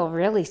feel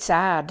really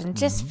sad and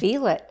just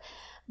feel it,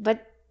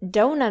 but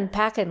don't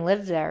unpack and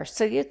live there.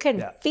 So you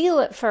can feel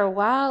it for a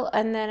while,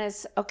 and then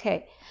it's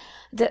okay.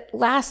 The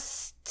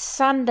last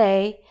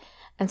Sunday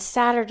and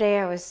Saturday,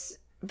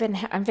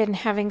 I've been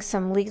having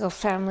some legal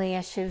family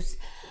issues,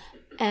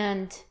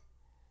 and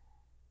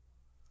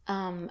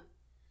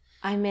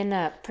I'm in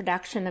a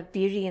production of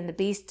Beauty and the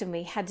Beast, and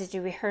we had to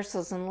do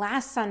rehearsals. And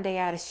last Sunday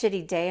I had a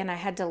shitty day, and I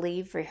had to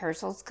leave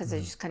rehearsals because I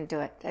just couldn't do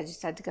it. I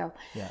just had to go.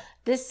 Yeah.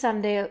 This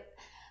Sunday,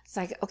 it's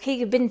like, okay,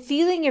 you've been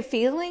feeling your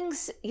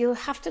feelings. You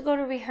have to go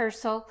to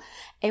rehearsal,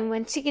 and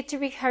once you get to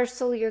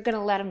rehearsal, you're going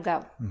to let them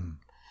go.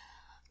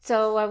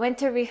 So I went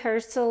to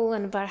rehearsal,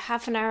 and about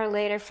half an hour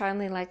later,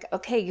 finally, like,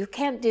 okay, you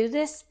can't do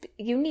this.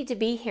 You need to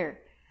be here.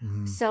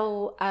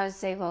 So I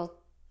was able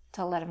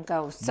to let them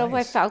go. So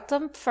nice. I felt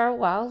them for a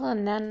while,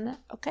 and then,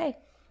 okay.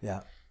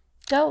 Yeah.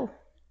 Go.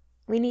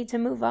 We need to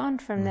move on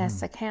from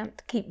this. I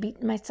can't keep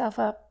beating myself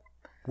up.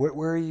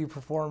 Where are you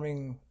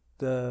performing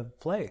the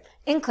play?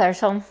 In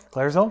Claresholm.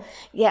 Claresholm?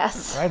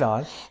 Yes. Right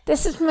on.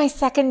 This is my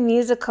second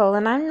musical,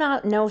 and I'm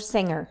no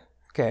singer.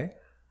 Okay.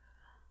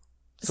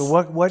 So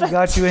what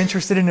got you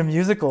interested in a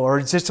musical, or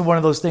it's just one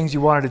of those things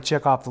you wanted to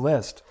check off the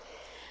list?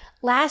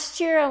 Last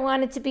year, I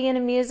wanted to be in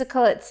a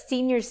musical at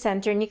Senior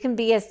Center, and you can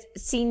be a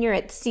senior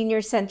at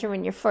Senior Center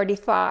when you're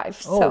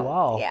 45. So, oh,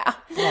 wow. Yeah.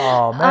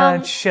 Oh,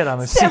 man, shit,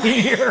 I'm a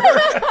senior.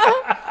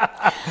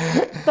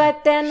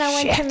 But then I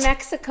went to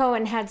Mexico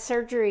and had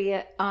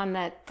surgery on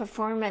that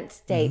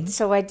performance date.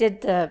 So I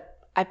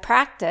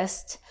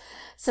practiced.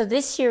 So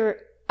this year,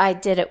 I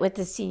did it with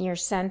the Senior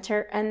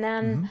Center. And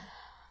then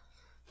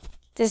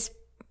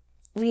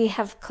we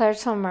have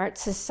Claresholm Art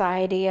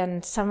Society,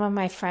 and some of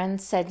my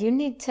friends said, you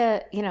need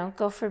to,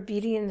 go for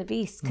Beauty and the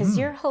Beast because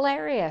you're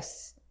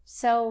hilarious.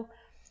 So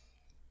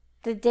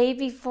the day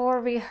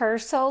before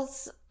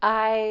rehearsals,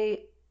 I'd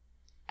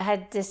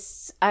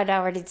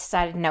already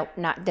decided, nope,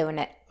 not doing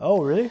it.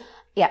 Oh, really?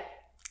 Yeah.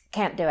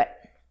 Can't do it.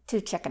 Too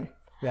chicken.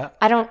 Yeah.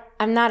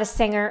 I'm not a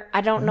singer.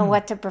 I don't know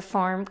what to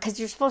perform, because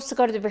you're supposed to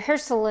go to the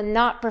rehearsal and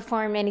not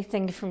perform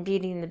anything from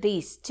Beauty and the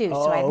Beast too.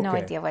 So I had no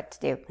idea what to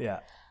do. Yeah.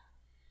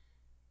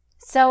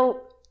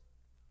 So,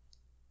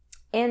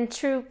 in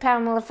true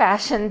Pamela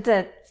fashion,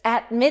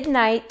 at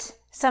midnight,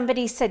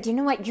 somebody said, you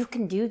know what, you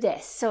can do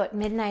this. So at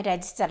midnight, I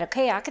just said,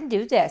 okay, I can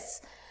do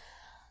this.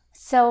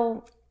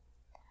 So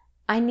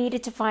I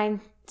needed to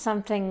find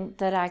something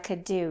that I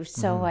could do.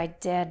 So I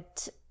did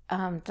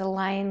The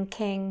Lion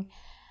King,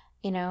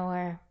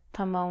 where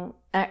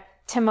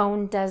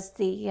Timon does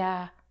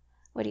the...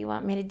 what do you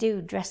want me to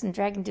do? Dress and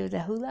drag and do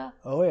the hula?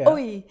 Oh, yeah.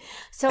 Oy.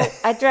 So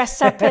I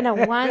dressed up in a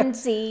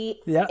onesie.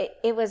 Yeah.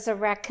 It was a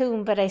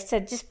raccoon, but I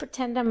said, just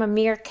pretend I'm a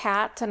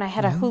meerkat. And I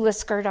had a hula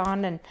skirt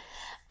on. And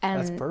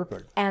that's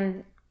perfect.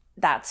 And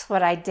that's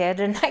what I did,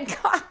 and I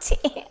got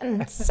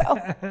in. So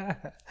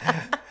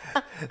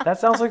That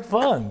sounds like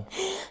fun.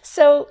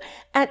 So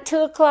at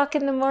 2:00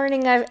 in the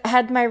morning, I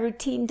had my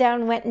routine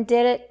down, went and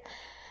did it,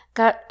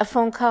 got a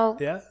phone call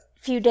Yeah. a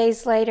few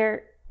days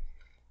later,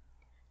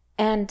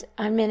 and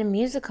I'm in a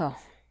musical.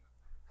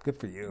 Good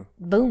for you.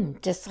 Boom,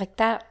 just like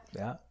that.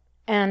 Yeah.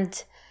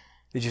 And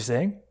Did you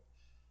sing?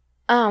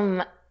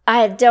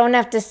 I don't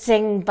have to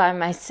sing by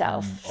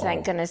myself,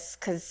 thank goodness,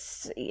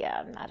 because,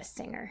 I'm not a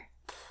singer.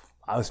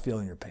 I was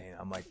feeling your pain.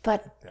 I'm like,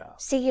 But, yeah.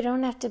 see, you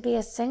don't have to be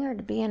a singer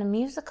to be in a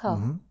musical.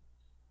 Mm-hmm.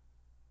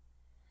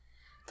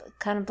 It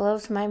kind of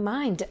blows my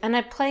mind. And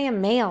I play a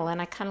male,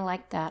 and I kind of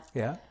like that.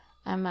 Yeah.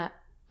 I'm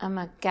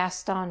a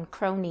Gaston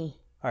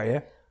crony. Are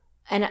you?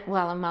 And,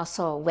 I'm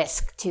also a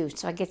whisk, too,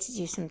 so I get to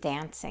do some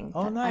dancing.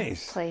 Oh, but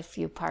nice. I play a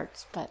few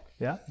parts, but...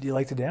 Yeah. Do you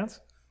like to dance?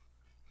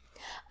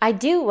 I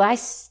do.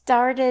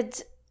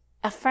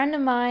 A friend of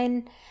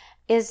mine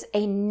is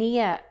a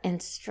Nia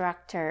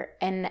instructor,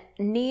 and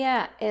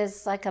Nia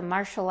is like a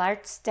martial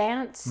arts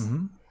dance.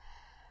 Mm-hmm.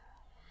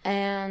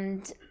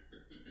 And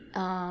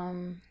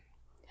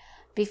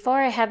before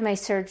I had my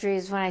surgery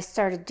is when I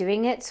started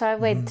doing it. So I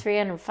weighed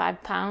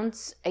 305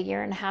 pounds a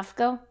year and a half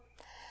ago.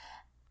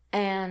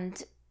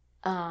 And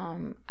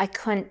I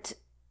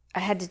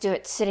had to do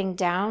it sitting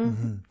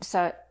down. So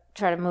I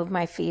try to move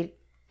my feet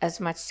as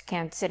much as I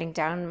can sitting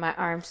down, my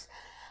arms.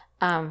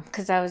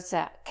 Because I was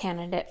a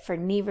candidate for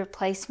knee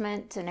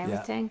replacement and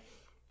everything.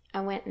 I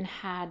went and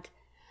had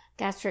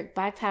gastric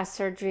bypass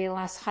surgery and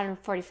lost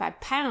 145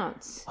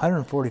 pounds.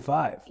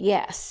 145.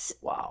 Yes.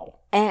 Wow.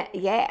 And,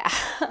 yeah.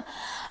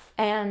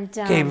 And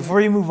Okay, before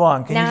you move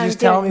on, can now you just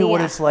I'm tell me doing what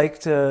Nia. it's like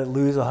to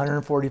lose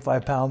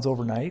 145 pounds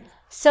overnight?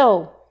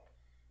 So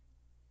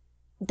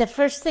the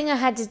first thing I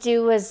had to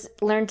do was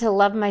learn to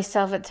love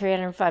myself at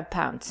 305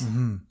 pounds.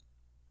 Mm-hmm.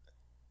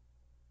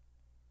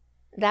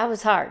 That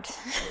was hard.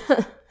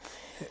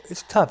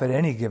 It's tough at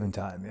any given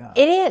time, yeah.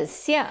 It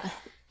is, yeah.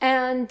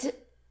 And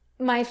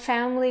my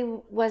family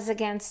was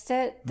against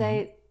it.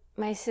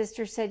 My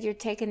sister said, "You're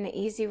taking the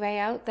easy way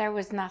out." There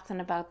was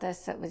nothing about this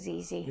that was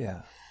easy.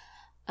 Yeah.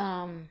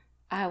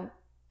 I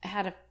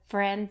had a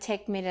friend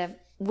take me to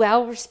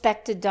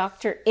well-respected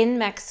doctor in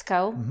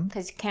Mexico,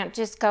 because you can't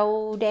just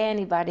go to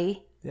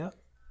anybody. Yeah.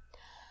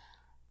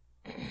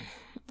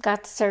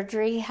 Got the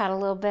surgery, had a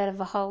little bit of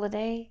a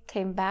holiday,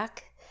 came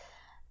back.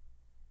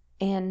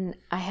 And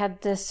I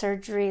had the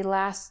surgery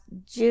last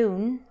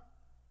June.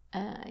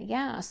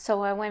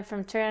 So I went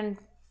from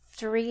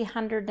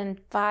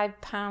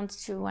 305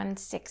 pounds to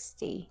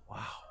 160. Wow.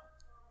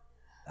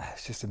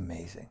 That's just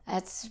amazing.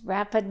 That's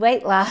rapid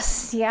weight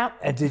loss. Yep.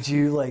 And did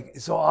you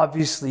so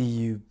obviously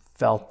you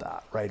felt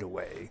that right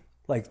away.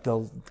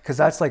 Because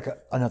that's like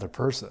another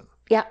person,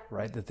 Yep.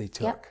 right, that they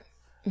took. Yep.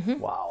 Mm-hmm.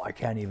 Wow, I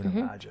can't even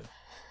imagine.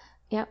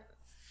 Yep.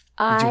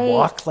 Did you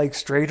walk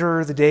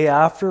straighter the day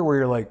after where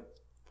you're like,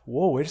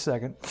 whoa, wait a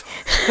second.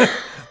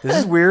 This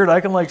is weird.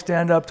 I can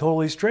stand up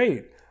totally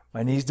straight.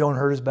 My knees don't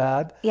hurt as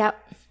bad. Yep.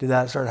 Did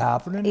that start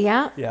happening?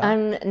 Yeah. Yeah.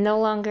 I'm no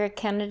longer a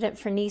candidate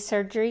for knee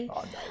surgery.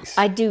 Oh, nice.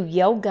 I do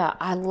yoga.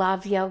 I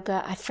love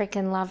yoga. I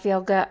freaking love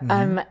yoga.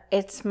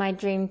 It's my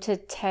dream to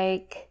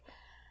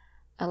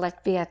I'd like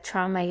to be a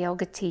trauma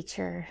yoga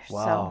teacher.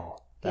 Wow. So,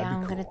 That'd be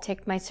I'm going to cool.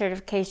 take my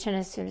certification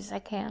as soon as I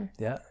can.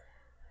 Yeah.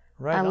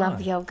 Right. I love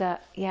on. yoga.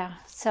 Yeah.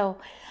 So,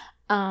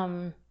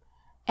 and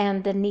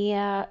the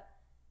Nia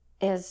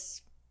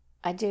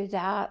I do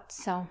that.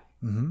 So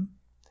Mm-hmm.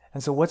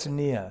 And so what's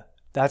Nia?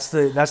 That's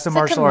the it's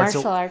martial like a arts.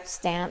 martial arts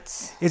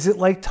dance. Is it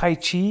like Tai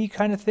Chi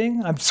kind of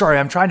thing? I'm sorry,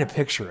 I'm trying to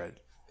picture it.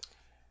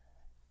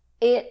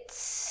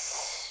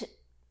 It's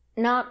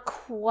not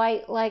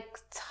quite like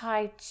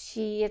Tai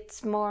Chi.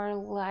 It's more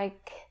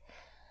like,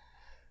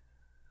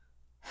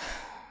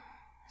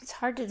 it's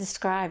hard to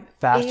describe.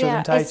 Faster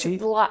than Tai it's Chi?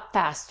 a lot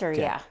faster.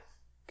 Okay. Yeah.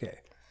 Okay.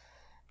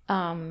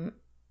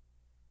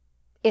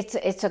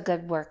 It's a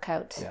good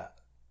workout. Yeah.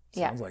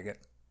 Yeah. Sounds like it.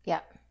 Yeah.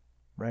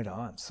 Right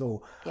on.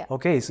 So, Yeah.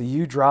 okay, so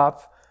you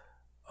drop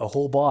a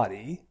whole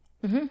body,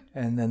 Mm-hmm.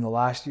 and then the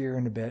last year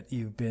and a bit,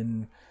 you've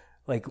been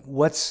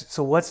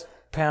what's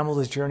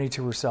Pamela's journey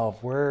to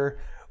herself? Where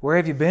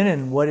have you been,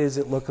 and what is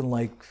it looking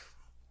like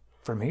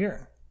from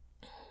here?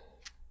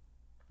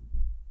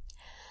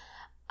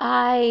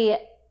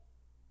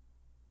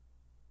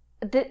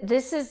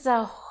 This is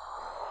a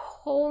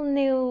whole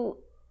new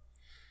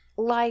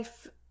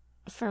life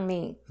for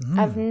me.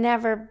 I've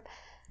never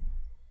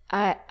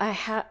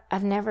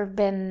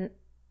been,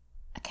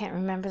 I can't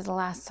remember the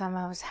last time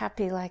I was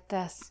happy like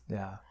this.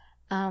 Yeah.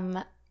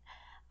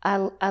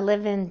 I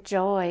live in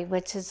joy,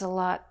 which is a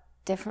lot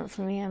different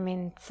for me. I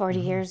mean, 40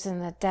 years in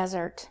the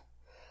desert.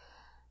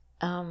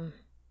 And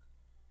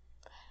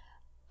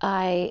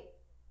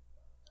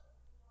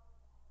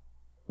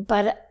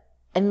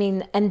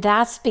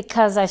that's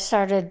because I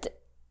started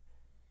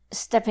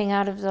stepping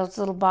out of those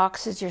little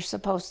boxes you're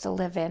supposed to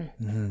live in,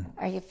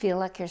 or you feel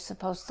like you're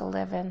supposed to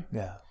live in.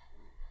 Yeah.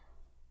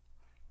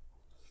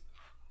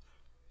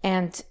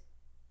 And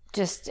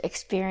just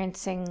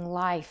experiencing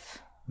life.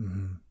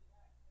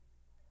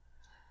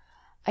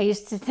 I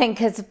used to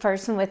think as a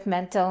person with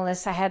mental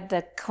illness, I had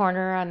the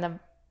corner on the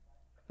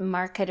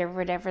market or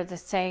whatever the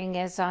saying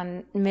is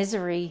on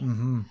misery.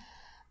 Mm-hmm.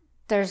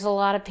 There's a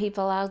lot of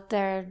people out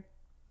there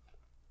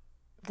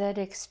that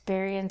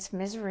experience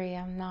misery.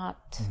 I'm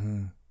not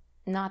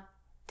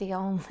the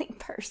only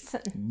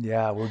person.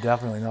 Yeah, we're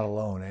definitely not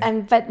alone,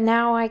 eh? But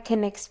now I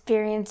can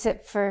experience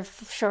it for a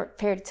short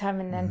period of time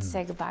and then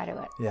say goodbye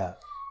to it. Yeah.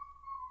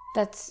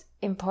 That's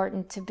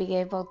important, to be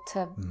able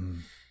to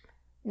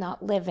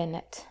not live in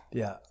it.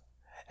 Yeah.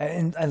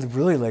 And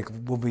really, like,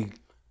 when we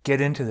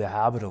get into the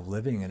habit of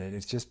living in it,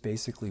 it just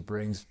basically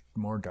brings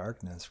more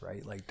darkness,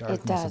 right? Like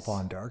darkness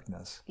upon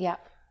darkness. Yeah.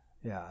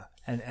 Yeah.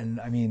 And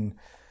I mean,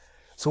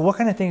 so what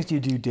kind of things do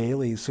you do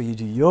daily? So you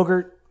do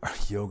yogurt.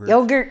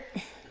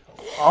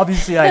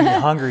 Obviously, I'm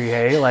hungry,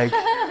 hey? Like,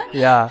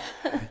 yeah.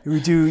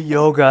 We do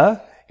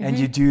yoga and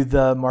you do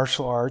the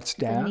martial arts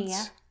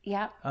dance.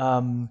 Yeah.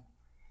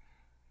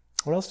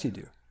 What else do you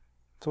do?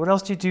 So what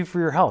else do you do for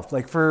your health?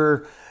 Like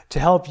to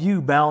help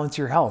you balance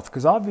your health?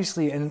 Because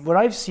obviously, and what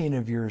I've seen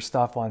of your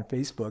stuff on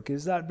Facebook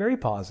is that very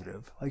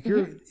positive. Like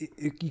you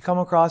come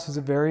across as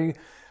a very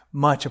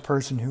much a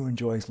person who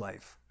enjoys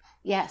life.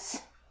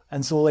 Yes.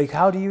 And so, like,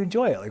 how do you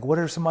enjoy it? Like, what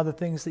are some other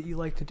things that you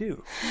like to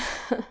do?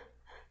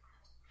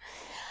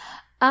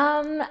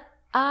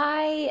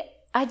 I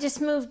just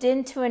moved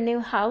into a new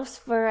house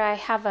where I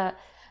have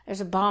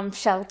there's a bomb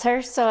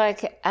shelter, so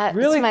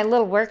Really? It's my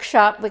little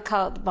workshop. We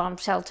call it the bomb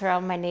shelter.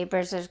 All my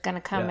neighbors are going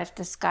to come if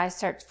the sky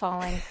starts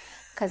falling,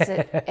 because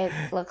it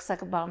looks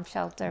like a bomb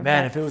shelter.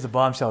 Man, if it was a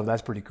bomb shelter,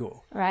 that's pretty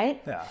cool.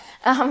 Right? Yeah.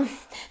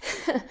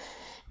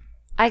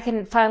 I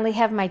can finally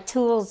have my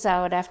tools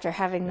out after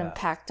having them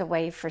packed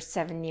away for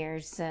 7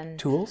 years. And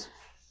Tools?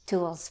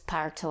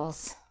 Power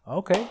tools.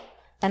 Okay.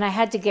 And I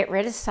had to get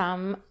rid of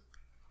some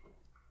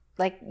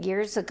like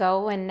years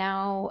ago, and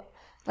now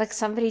like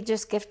somebody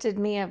just gifted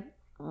me a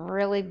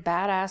really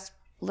badass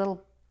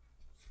little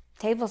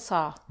table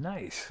saw.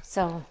 Nice.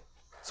 So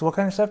what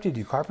kind of stuff do you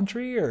do?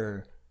 Carpentry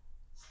or?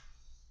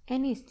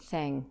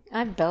 Anything.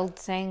 I build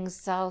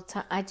things all the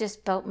time. I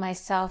just built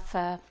myself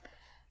a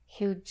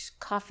huge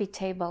coffee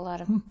table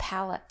out of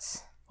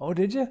pallets. Oh,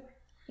 did you?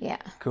 Yeah.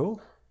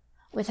 Cool.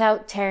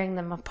 Without tearing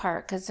them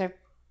apart, because they're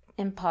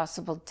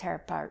impossible to tear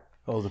apart.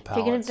 Oh, the If pallets.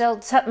 you're going to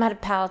build something out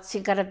of pallets,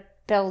 you got to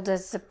build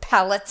as the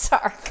pallets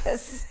are,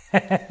 because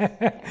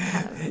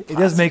it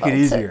does make it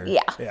easier.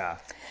 Yeah.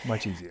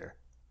 Much easier.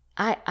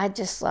 I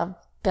just love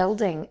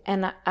building,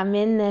 and I'm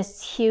in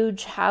this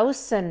huge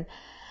house, and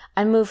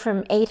I moved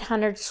from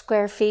 800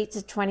 square feet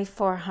to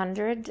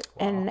 2,400,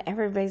 and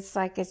everybody's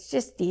like, it's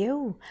just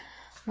you.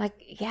 I'm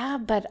like, yeah,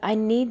 but I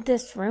need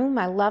this room.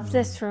 I love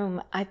this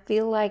room. I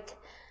feel like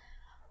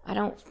I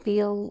don't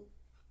feel...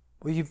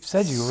 Well, you've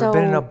said you've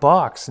been in a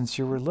box since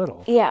you were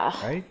little. Yeah.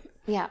 Right?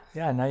 Yeah.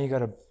 Yeah, now you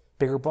got a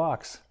bigger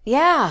box.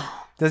 Yeah.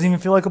 Doesn't even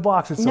feel like a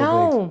box. It's so big.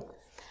 No.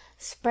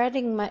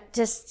 Spreading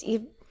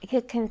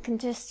you can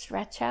just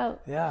stretch out.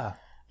 Yeah.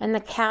 And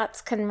the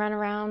cats can run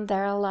around.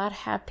 They're a lot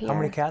happier. How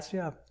many cats do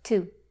you have?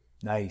 2.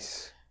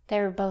 Nice. They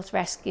were both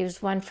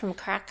rescues. One from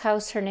Crack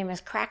House. Her name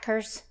is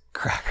Crackers.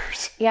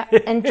 Crackers. Yeah.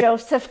 And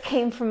Joseph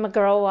came from a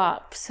grow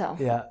up. So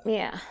Yeah.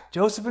 yeah.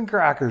 Joseph and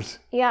Crackers.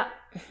 Yeah.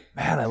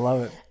 Man, I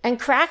love it. And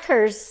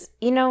Crackers,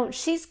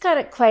 she's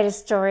got quite a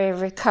story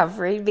of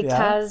recovery,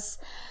 because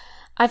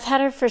I've had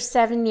her for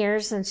 7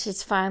 years and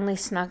she's finally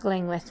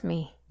snuggling with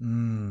me.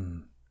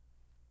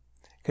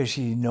 Because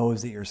she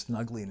knows that you're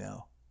snuggly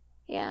now.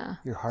 Yeah.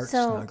 Your heart's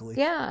so, snuggly.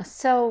 Yeah.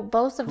 So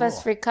both of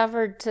us Cool.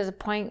 recovered to the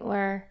point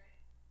where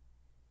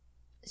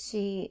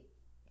she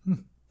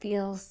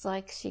feels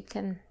like she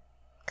can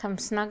come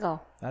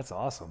snuggle. That's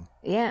awesome.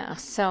 Yeah.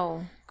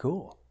 So.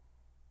 Cool.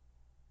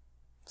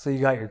 So you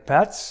got your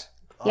pets.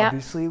 Yep.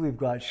 Obviously, we've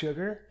got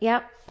Sugar.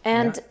 Yep.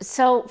 And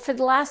so for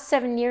the last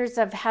 7 years,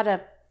 I've had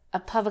a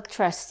public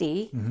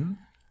trustee,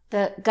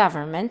 the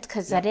government,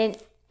 because I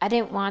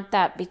didn't want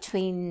that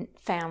between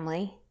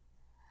family,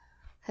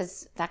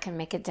 because that can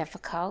make it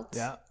difficult.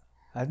 Yeah,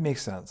 that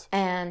makes sense.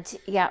 And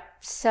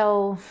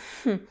so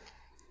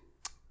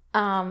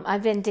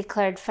I've been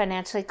declared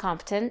financially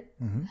competent.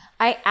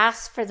 I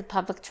asked for the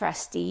public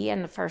trustee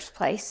in the first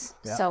place,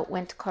 so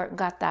went to court and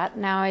got that.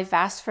 Now I've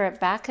asked for it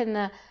back, and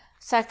the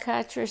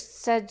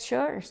psychiatrist said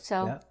sure.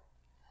 So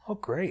Oh,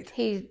 great.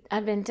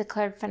 I've been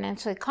declared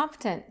financially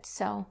competent.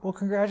 So Well,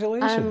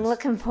 congratulations. I'm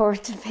looking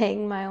forward to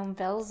paying my own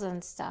bills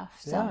and stuff.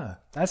 So Yeah,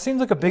 that seems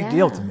like a big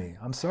deal to me.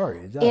 I'm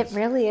sorry, it does. it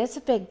really is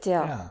a big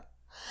deal. Yeah,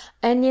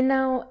 And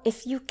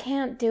if you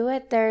can't do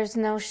it, there's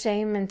no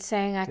shame in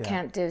saying I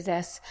can't do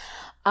this.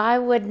 I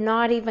would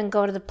not even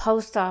go to the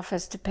post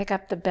office to pick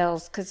up the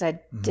bills because I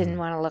didn't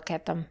want to look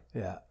at them.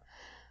 yeah,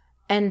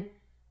 And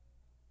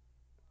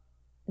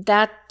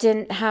that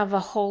didn't have a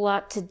whole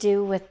lot to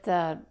do with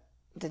the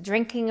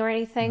drinking or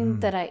anything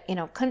that I,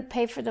 couldn't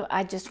pay for them.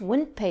 I just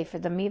wouldn't pay for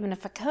them even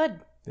if I could.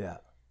 yeah.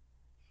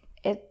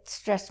 It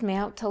stressed me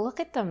out to look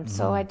at them.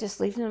 So I just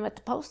leave them at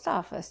the post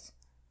office.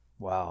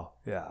 Wow,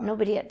 yeah.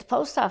 Nobody at the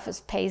post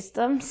office pays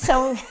them,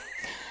 so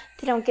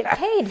they don't get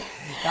paid.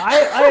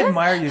 I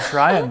admire you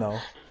trying, though.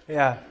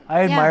 Yeah,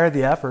 I admire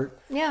the effort.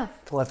 Yeah.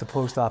 To let the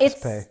post office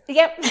pay.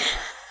 Yep.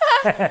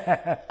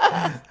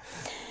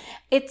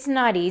 It's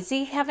not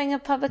easy having a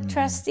public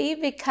trustee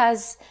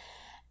because,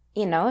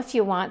 if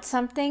you want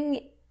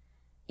something,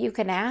 you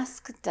can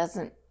ask. It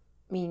doesn't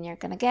mean you're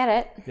going to get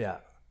it. Yeah.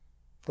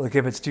 Like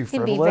if it's too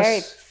frivolous. It can be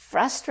very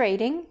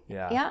frustrating.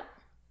 Yeah. Yeah.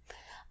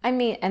 I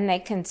mean, and they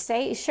can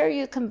say, sure,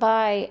 you can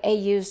buy a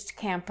used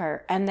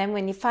camper. And then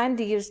when you find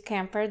the used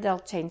camper, they'll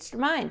change their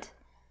mind.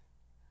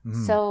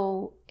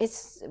 So it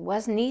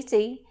wasn't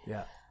easy.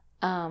 Yeah.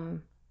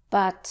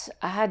 But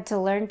I had to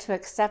learn to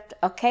accept,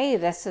 okay,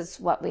 this is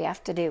what we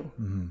have to do.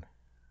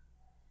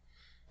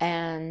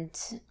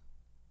 And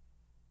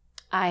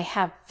I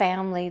have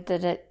family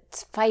that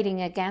it's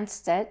fighting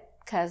against it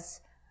because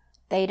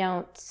they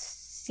don't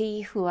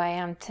see who I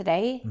am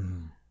today.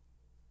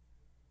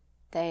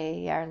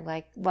 They are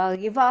like, well,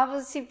 you've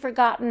obviously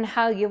forgotten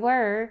how you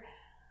were.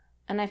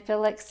 And I feel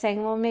like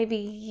saying, well, maybe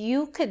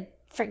you could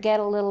forget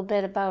a little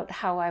bit about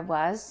how I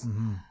was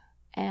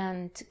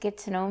and get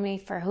to know me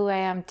for who I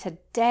am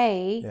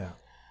today. Yeah.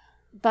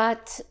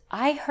 But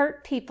I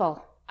hurt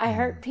people. I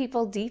hurt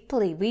people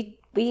deeply.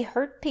 We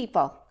hurt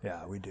people.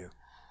 Yeah, we do.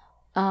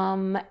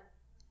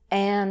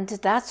 And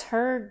that's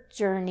her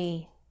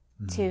journey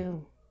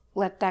to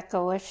let that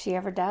go. If she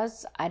ever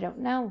does, I don't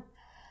know.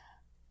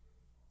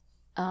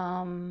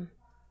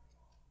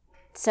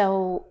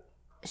 So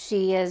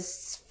she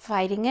is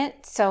fighting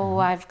it. So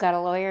I've got a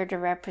lawyer to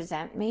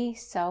represent me.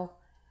 So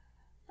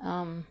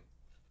I'm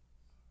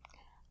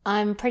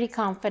pretty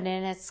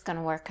confident it's going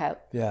to work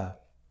out. Yeah.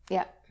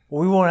 Yeah.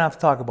 Well, we won't have to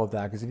talk about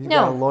that because if you've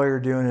got a lawyer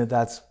doing it,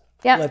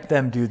 let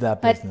them do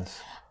that business.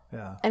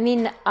 Yeah. I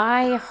mean,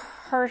 I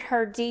hurt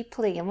her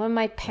deeply. And when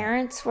my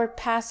parents were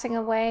passing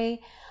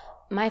away,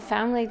 my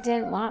family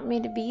didn't want me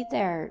to be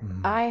there.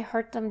 I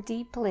hurt them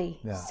deeply.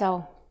 Yeah.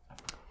 So,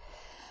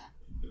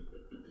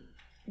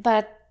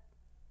 but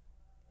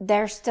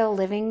they're still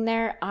living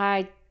there.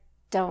 I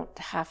don't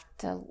have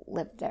to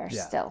live there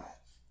still.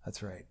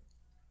 That's right.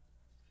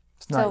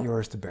 It's not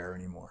yours to bear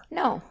anymore.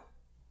 No.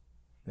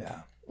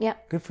 Yeah. Yeah.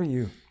 Good for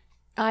you.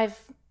 I've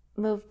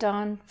moved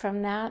on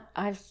from that.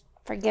 I've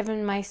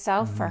forgiven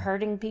myself for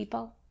hurting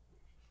people.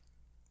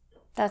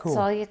 That's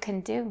all you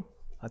can do.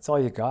 That's all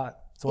you got.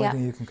 It's the only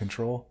thing you can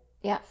control.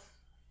 Yeah.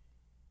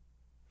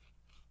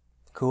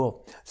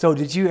 Cool. So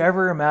did you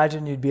ever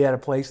imagine you'd be at a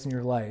place in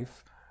your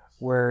life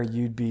where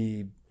you'd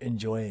be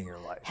enjoying your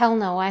life? Hell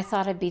no. I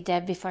thought I'd be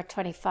dead before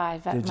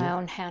 25 at my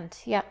own hand.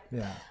 Yep.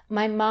 Yeah.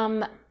 My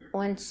mom,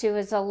 when she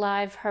was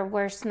alive, her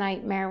worst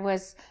nightmare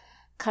was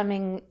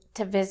coming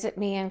to visit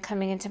me and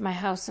coming into my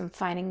house and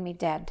finding me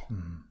dead.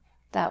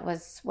 That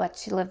was what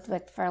she lived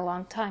with for a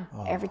long time.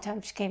 Every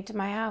time she came to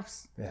my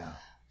house. Yeah.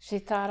 She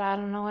thought, I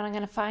don't know what I'm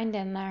going to find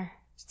in there.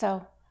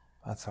 So.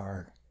 That's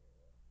hard.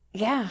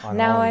 Yeah.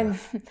 Now I'm.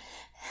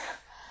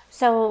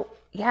 So,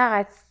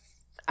 yeah,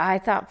 I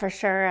thought for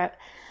sure.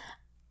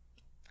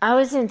 I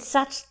was in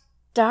such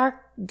dark,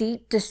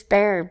 deep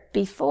despair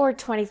before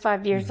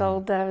 25 years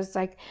old that I was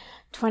like,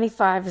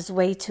 25 is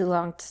way too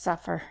long to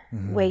suffer.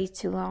 Way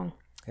too long.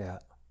 Yeah.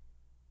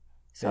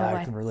 So yeah,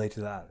 I can relate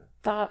to that.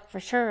 Thought for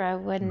sure I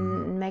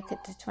wouldn't make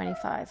it to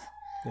 25.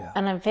 Yeah.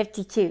 And I'm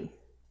 52.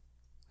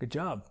 Good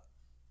job.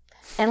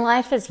 And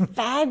life is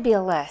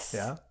fabulous.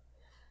 Yeah.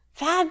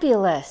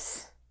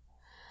 Fabulous.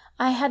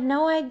 I had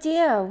no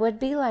idea it would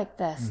be like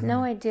this.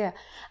 No idea.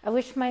 I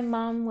wish my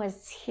mom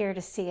was here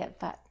to see it,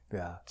 but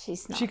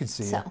she's not. She can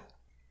see it.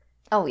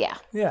 Oh, yeah.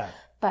 Yeah.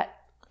 But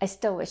I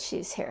still wish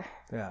she's here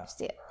to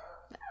see it.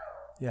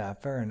 Yeah,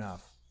 fair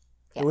enough.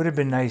 Yeah. It would have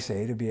been nice,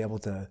 to be able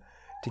to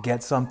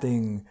get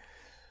something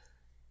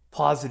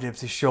positive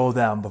to show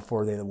them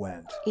before they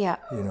went. Yeah.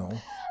 You know?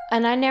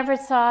 And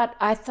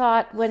I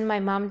thought when my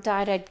mom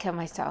died, I'd kill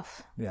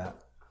myself. Yeah.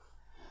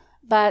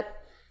 But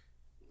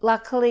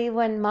luckily,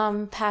 when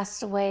Mom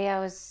passed away, I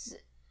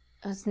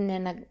wasn't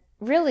in a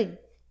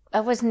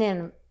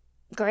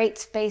great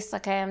space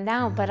like I am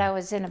now, but I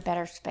was in a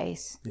better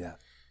space. Yeah.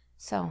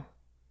 So.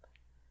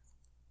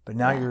 But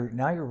now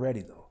you're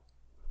ready though,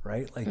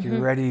 right? Like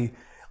you're ready.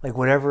 Like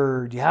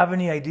whatever. Do you have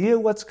any idea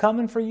what's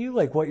coming for you?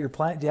 Like what your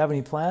plan? Do you have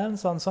any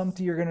plans on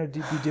something you're going to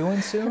be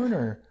doing soon,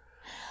 or?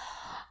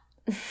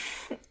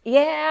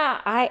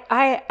 Yeah,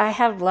 I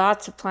have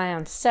lots of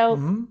plans.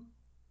 So.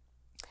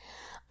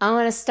 I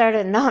want to start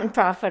a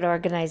nonprofit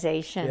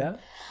organization. Yeah.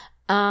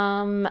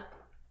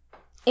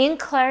 In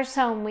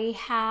Claresholm, we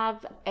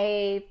have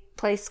a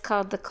place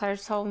called the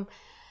Claresholm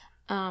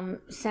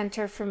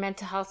Center for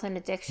Mental Health and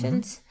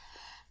Addictions.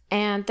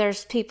 And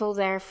there's people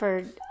there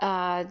for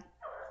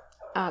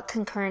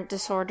concurrent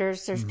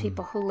disorders. There's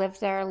people who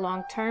live there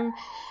long term.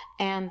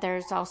 And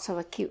there's also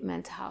acute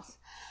mental health.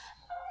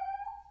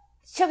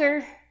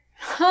 Sugar.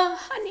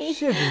 Honey.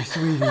 Sugar,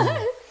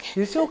 sweetie.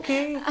 It's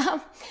okay.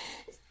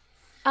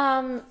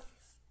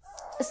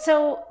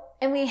 So,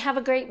 and we have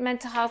a great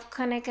mental health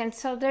clinic, and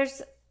so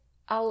there's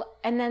a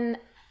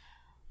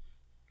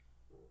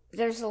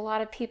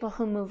lot of people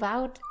who move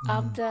out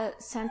of the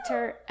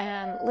center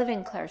and live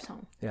in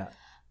Claresholm. Yeah.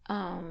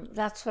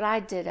 That's what I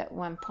did at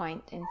one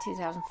point in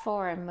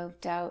 2004. I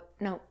moved out.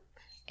 No,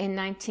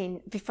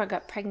 before I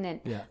got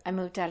pregnant, I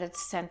moved out of the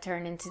center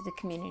and into the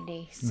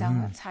community. So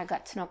that's how I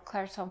got to know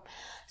Claire's Home.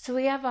 So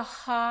we have a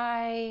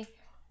high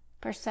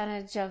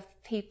percentage of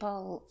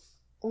people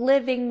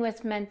living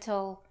with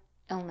mental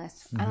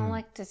illness. I don't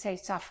like to say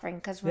suffering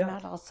because we're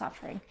not all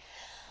suffering.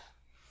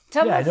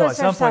 Some of us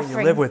at some point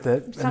you live with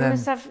it.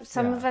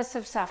 Some of us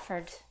have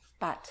suffered,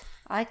 but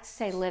I like to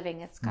say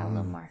living. It's got a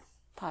little more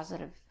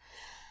positive.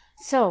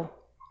 So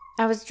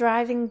I was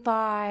driving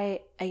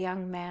by a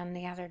young man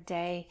the other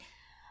day,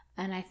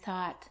 and I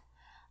thought,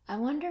 I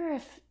wonder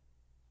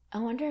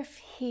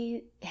if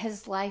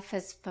his life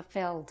is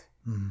fulfilled.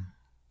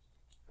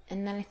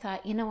 And then I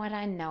thought, you know what?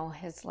 I know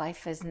his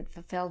life isn't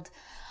fulfilled.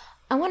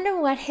 I wonder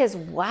what his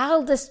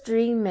wildest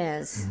dream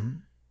is.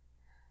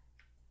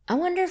 I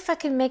wonder if I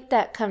can make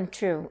that come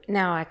true.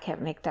 No, I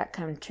can't make that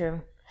come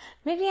true.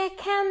 Maybe I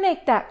can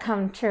make that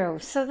come true.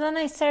 So then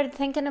I started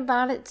thinking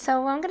about it.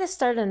 So I'm going to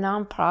start a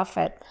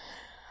nonprofit.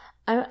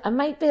 I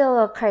might be a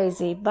little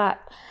crazy, but...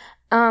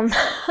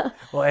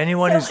 well,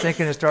 anyone who's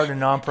thinking of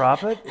starting a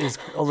nonprofit is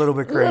a little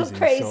bit crazy.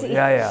 So,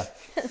 yeah.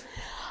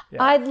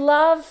 I'd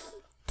love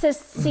to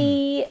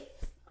see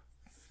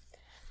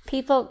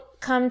people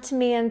come to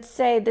me and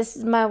say, this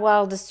is my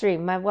wildest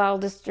dream,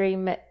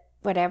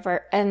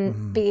 whatever,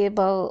 and be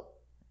able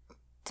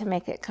to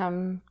make it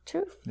come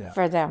true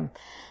for them.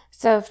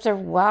 So if their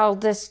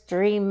wildest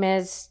dream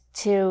is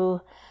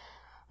to,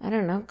 I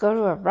don't know, go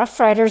to a Rough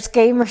Riders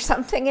game or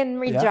something in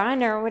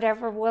Regina or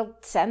whatever, we'll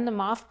send them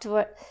off to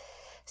it.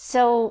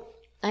 So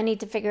I need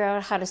to figure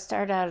out how to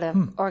start out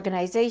an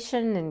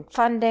organization and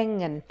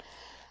funding. And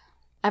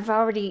I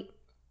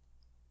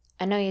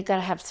know you got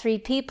to have 3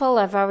 people.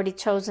 I've already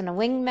chosen a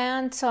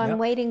wingman. So I'm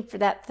waiting for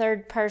that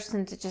third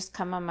person to just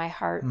come on my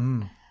heart.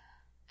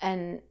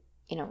 And,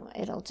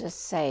 it'll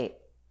just say,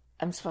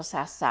 I'm supposed to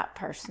ask that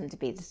person to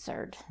be the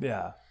third.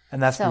 Yeah. And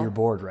that's for your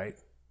board, right?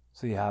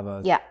 So you have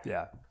So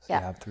you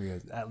have 3,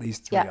 at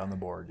least 3 on the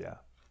board. Yeah.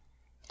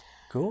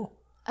 Cool.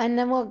 And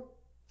then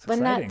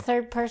when that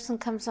third person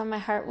comes on my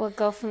heart, we'll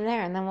go from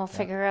there. And then we'll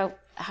figure out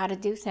how to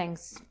do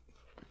things.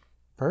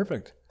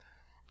 Perfect.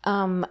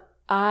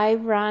 I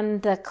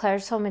run the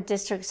Claire's Home and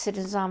District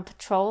Citizens on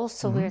Patrol.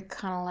 So we're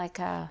kind of like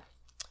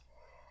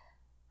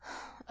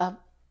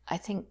I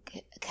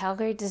think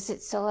Calgary, does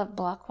it still have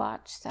Block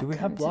Watch? Do we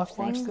have Block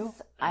Watch still?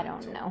 I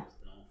don't know.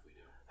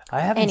 I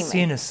haven't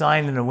seen a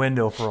sign in a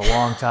window for a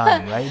long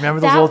time, right?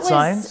 Remember those old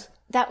signs?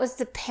 That was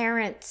the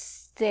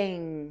parents'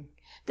 thing.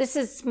 This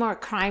is more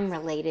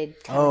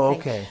crime-related kind of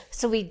thing. Okay.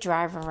 So we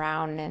drive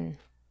around and...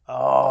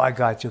 Oh, I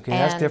got you. Okay,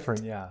 that's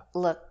different,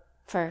 look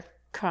for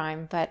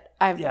crime, but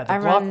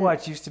Block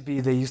Watch used to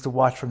be, they used to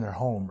watch from their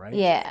home,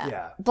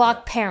 right?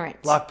 Block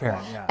Parent. Block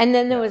Parent, And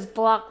then there was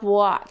Block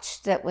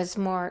Watch that was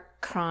more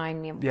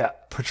crime.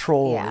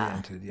 Patrol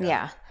oriented.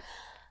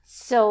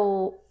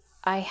 So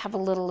I have a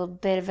little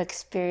bit of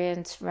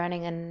experience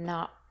running a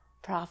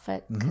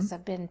not-profit because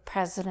I've been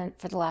president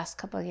for the last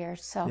couple of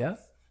years. So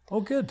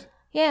good.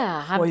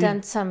 Yeah, I've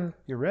done some...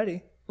 You're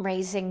ready.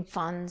 Raising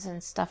funds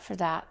and stuff for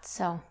that,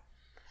 so...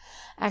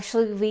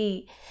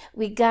 Actually,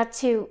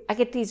 I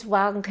get these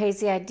wild and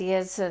crazy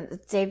ideas.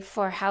 The day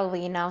before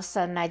Halloween, all of a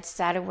sudden I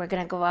decided we're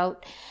going to go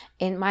out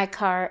in my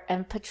car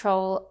and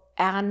patrol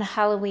on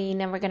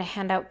Halloween, and we're going to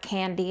hand out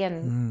candy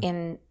and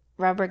in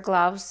rubber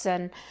gloves,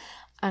 and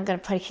I'm going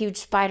to put a huge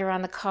spider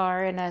on the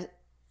car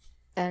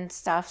and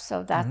stuff.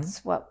 So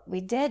that's what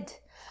we did.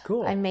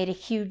 Cool. I made a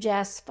huge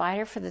ass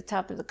spider for the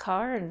top of the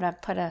car, and I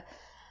put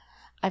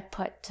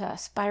a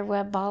spider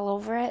web all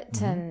over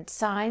it and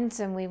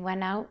signs, and we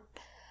went out.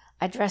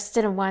 I dressed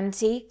in a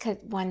onesie because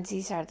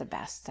onesies are the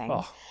best thing.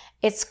 Oh.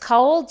 It's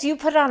cold. You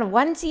put on a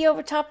onesie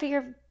over top of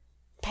your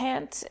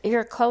pants,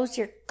 your clothes,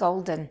 you're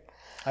golden.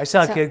 I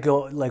saw a kid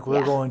go, we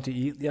were going to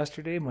eat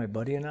yesterday, my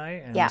buddy and I,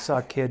 and I saw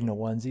a kid in a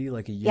onesie,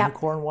 like a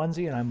unicorn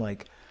onesie, and I'm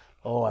like,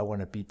 oh, I want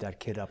to beat that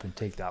kid up and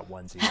take that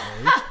onesie.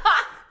 Right?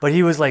 But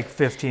he was like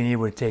 15. He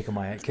would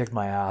have kicked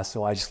my ass,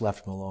 so I just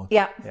left him alone.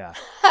 Yeah. Yeah.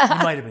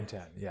 He might have been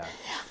 10. Yeah.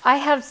 I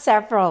have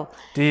several.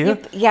 Do you?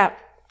 Yeah.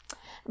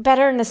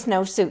 Better in a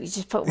snowsuit. You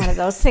just put one of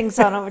those things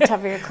on over top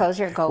of your clothes.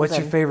 You're golden. What's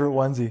your favorite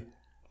onesie?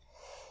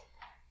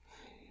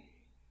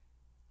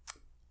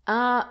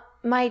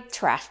 My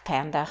trash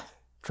panda.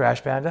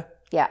 Trash panda?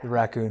 Yeah. The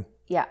raccoon?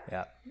 Yeah.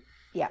 Yeah.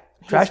 Yeah.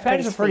 Trash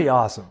pandas are pretty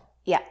awesome.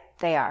 Yeah,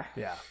 they are.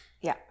 Yeah.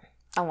 Yeah.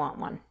 I want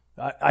one.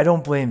 I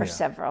don't blame you. Or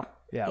several.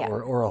 Yeah,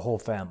 or a whole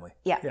family.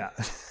 Yeah. Yeah.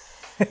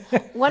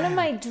 One of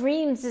my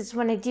dreams is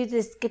when I do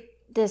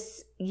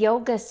this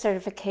yoga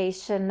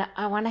certification,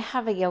 I want to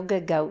have a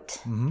yoga goat.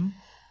 Mm-hmm.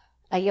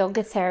 A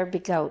yoga therapy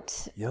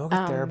goat.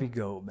 Yoga therapy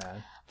goat,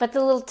 man. But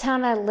the little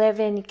town I live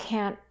in, you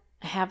can't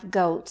have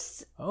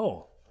goats.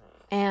 Oh.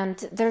 And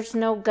there's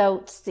no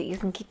goats that you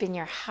can keep in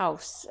your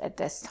house at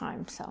this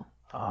time, so.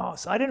 Oh,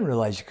 so I didn't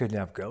realize you couldn't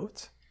have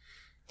goats.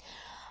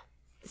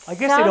 I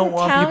guess they don't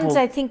want people... Some towns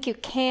I think you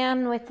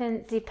can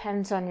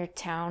depends on your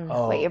town,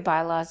 what your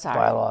bylaws are.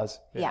 Bylaws.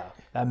 Yeah.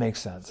 That makes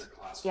sense.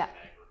 Yeah.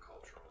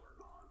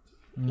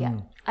 Yeah.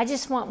 I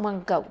just want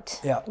one goat.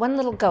 Yeah. One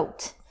little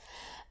goat.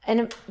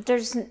 And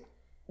there's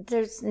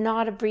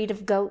not a breed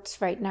of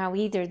goats right now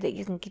either that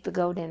you can keep a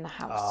goat in the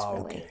house,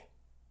 really.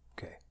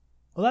 Okay.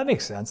 Well, that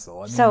makes sense, though.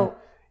 I mean, So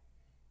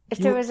if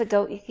there was a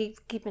goat you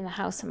keep in the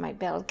house, I might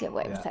be able to get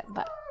away with it.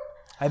 But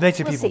I bet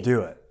you we'll people see.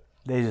 do it.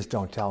 They just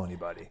don't tell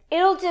anybody.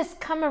 It'll just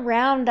come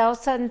around. All of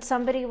a sudden,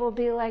 somebody will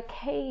be like,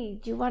 hey,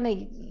 do you want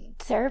a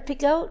therapy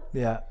goat?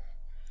 Yeah.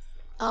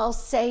 I'll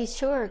say,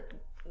 sure.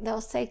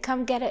 They'll say,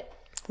 come get it.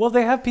 Well,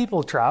 they have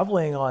people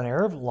traveling on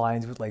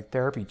airlines with like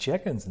therapy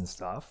chickens and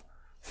stuff.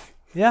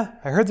 Yeah,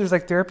 I heard there's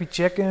like therapy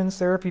chickens,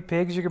 therapy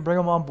pigs. You can bring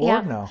them on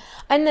board now.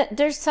 And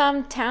there's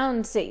some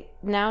towns that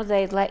now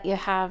they let you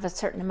have a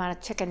certain amount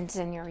of chickens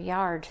in your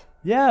yard.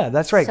 Yeah,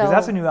 that's right. Because So,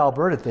 that's a new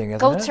Alberta thing, isn't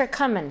Goats it? are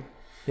coming.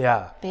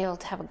 Yeah, Be able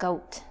to have a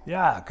goat.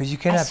 yeah. Because you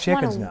can have just want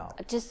chickens now.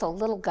 Just a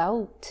little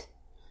goat.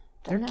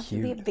 They're Doesn't have to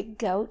be a cute. big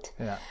goat.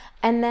 Yeah.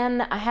 And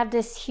then I have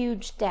this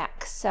huge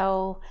deck.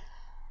 So,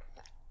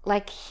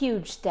 like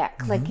huge deck.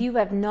 Mm-hmm. Like you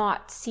have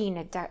not seen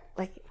a deck.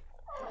 Like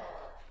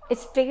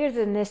it's bigger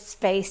than this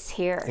space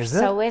here. Is it?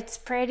 So it's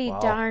pretty Wow.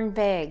 darn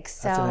big.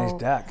 So That's a nice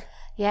deck.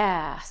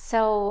 yeah.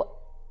 So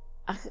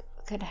I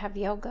could have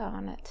yoga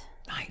on it.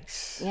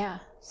 Nice. Yeah.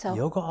 So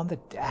Yoga on the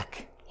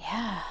deck.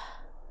 yeah.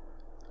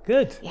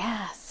 Good.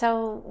 Yeah.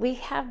 So we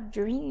have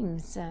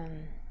dreams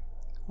and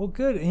Well,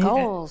 good. And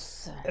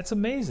goals. it's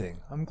amazing.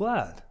 I'm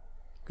glad.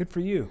 Good for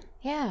you.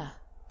 Yeah.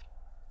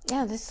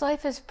 Yeah, this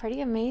life is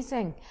pretty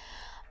amazing.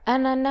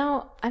 And I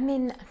know, I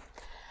mean,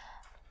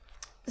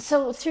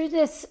 so through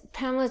this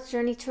Pamela's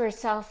Journey to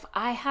Herself,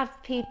 I have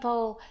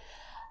people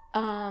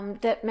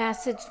that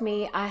message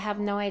me. I have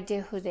no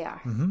idea who they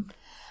are. Mm-hmm.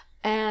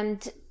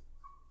 And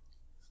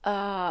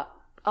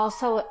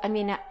also, I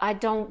mean, I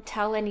don't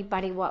tell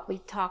anybody what we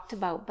talked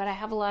about, but I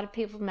have a lot of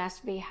people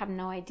message me, have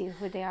no idea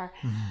who they are.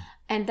 Mm-hmm.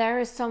 And there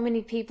are so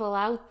many people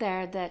out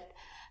there that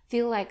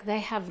feel like they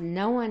have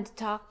no one to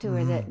talk to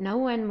or that no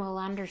one will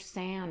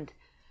understand.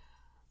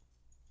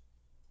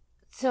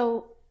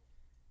 So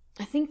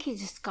I think you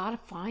just got to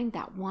find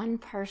that one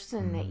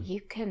person that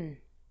you can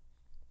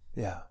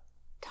Yeah.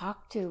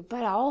 talk to.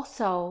 But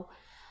also,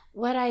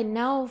 what I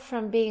know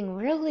from being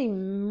really,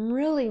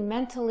 really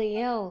mentally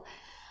ill,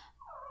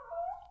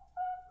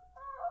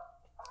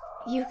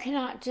 you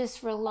cannot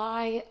just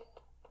rely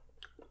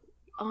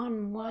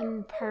on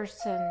one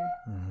person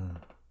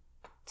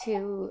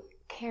to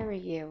carry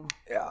you,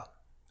 Yeah.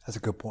 That's a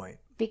good point.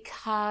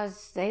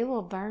 because they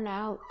will burn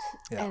out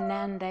Yeah. and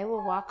then they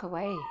will walk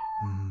away.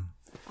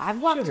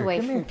 I've walked Sugar, away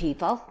come from here.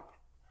 people.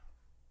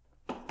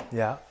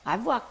 Yeah.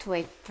 I've walked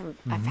away from.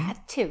 I've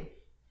had to.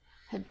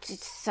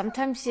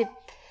 Sometimes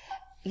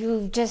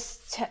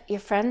you're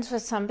friends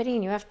with somebody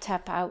and you have to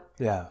tap out.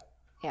 Yeah.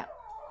 Yeah.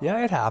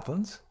 Yeah, it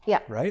happens. Yeah.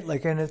 Right?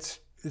 Like, and it's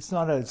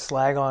not a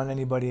slag on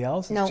anybody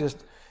else. It's No.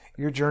 just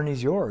your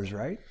journey's yours,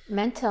 right?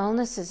 Mental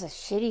illness is a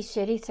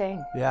shitty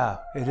thing. Yeah,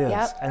 it is.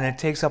 Yep. And it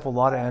takes up a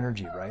lot of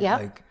energy, right? Yep.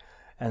 Like,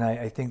 and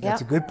I think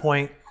that's Yep. a good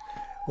point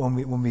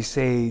when we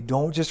say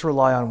don't just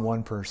rely on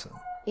one person,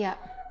 Yeah.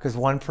 because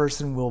one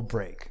person will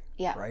break.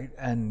 Yeah. Right?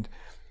 And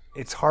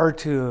it's hard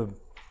to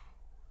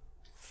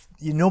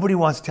nobody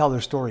wants to tell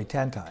their story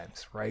 10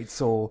 times, right?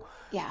 So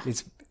Yeah.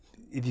 it's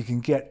if you can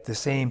get the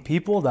same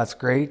people, that's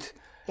great.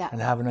 Yeah.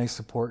 And have a nice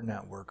support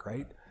network,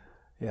 right?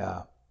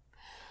 Yeah.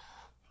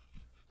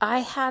 I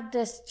had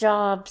this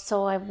job,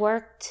 so I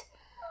worked.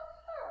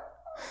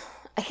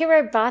 Here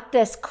I bought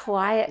this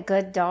quiet,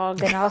 good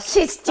dog, and all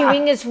she's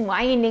doing is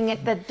whining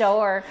at the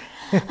door.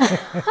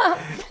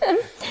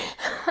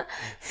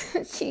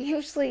 She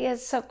usually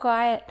is so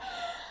quiet.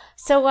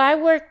 So I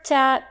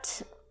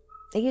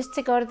used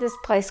to go to this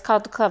place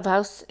called the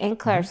Clubhouse in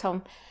Claire's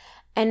home,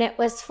 and it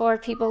was for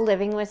people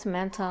living with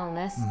mental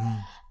illness.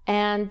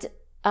 And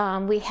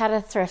we had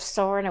a thrift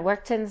store, and I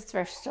worked in the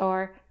thrift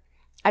store.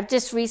 I've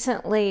just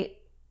recently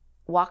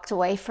walked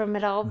away from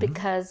it all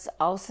because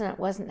all of a sudden it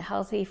wasn't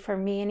healthy for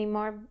me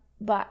anymore.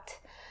 But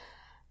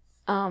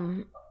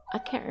I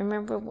can't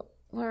remember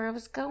where I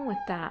was going with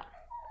that.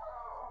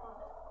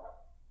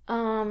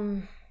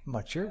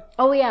 Not sure.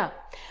 Oh yeah,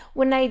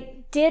 when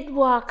I did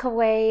walk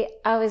away,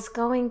 I was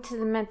going to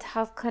the mental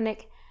health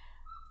clinic,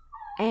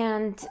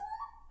 and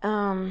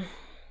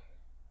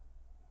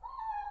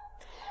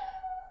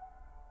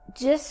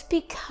just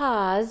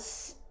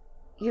because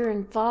you're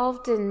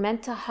involved in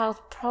mental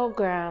health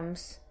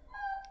programs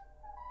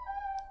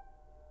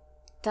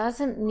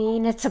doesn't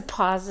mean it's a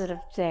positive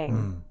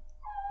thing.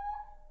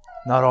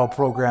 Not all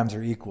programs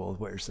are equal, is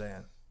what you're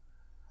saying.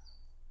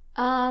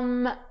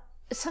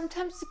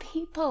 Sometimes the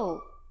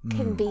people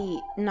can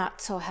be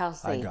not so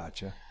healthy. I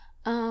gotcha.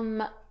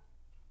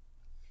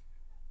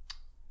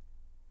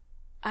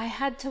 I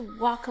had to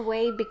walk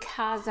away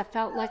because I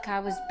felt like I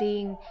was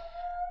being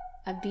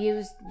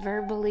abused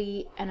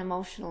verbally and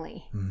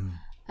emotionally.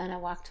 And I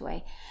walked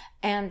away.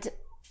 And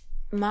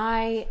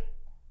my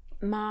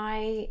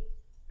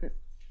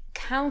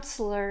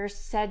counselor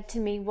said to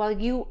me, well,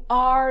 you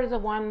are the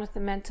one with the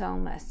mental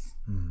illness.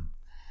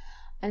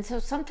 And so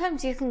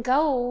sometimes you can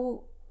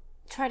go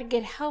try to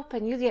get help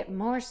and you get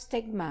more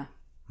stigma.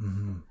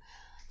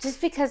 Just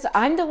because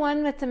I'm the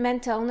one with the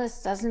mental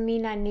illness doesn't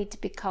mean I need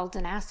to be called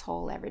an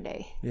asshole every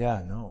day.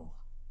 Yeah, no.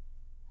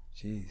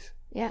 Jeez.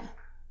 Yeah.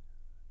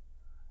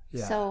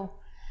 Yeah. So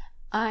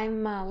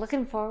I'm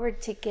looking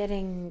forward to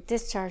getting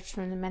discharged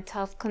from the mental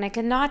health clinic,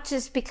 and not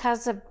just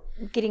because of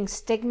getting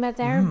stigma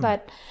there,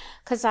 but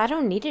because I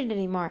don't need it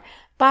anymore.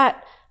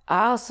 But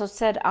I also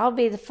said I'll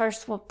be the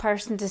first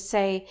person to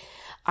say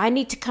I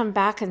need to come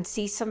back and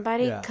see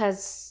somebody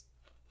because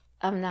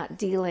I'm not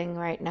dealing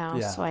right now,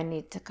 so I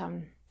need to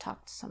come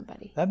talk to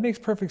somebody. That makes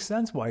perfect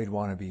sense why you'd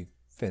want to be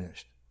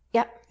finished.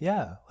 Yeah.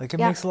 Yeah, like it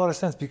makes a lot of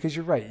sense because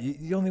you're right.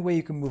 The only way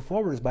you can move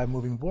forward is by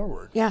moving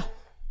forward. Yeah.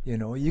 You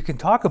know, you can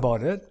talk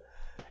about it,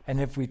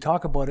 and if we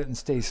talk about it and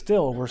stay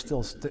still, we're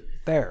still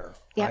there,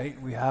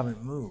 right? We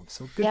haven't moved.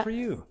 So good for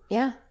you.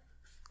 Yeah.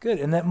 Good.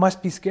 And that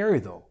must be scary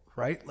though,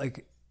 right?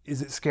 Like,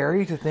 is it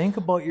scary to think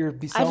about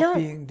yourself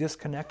being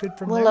disconnected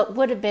from there? Well, it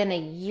would have been a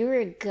year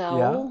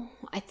ago,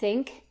 I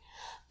think,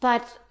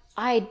 but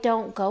I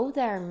don't go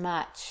there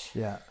much.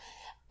 Yeah.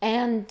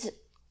 And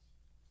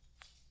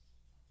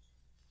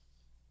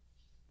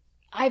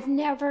I've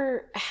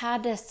never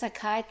had a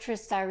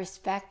psychiatrist I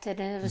respected,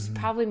 and it was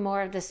probably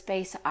more of the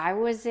space I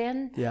was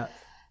in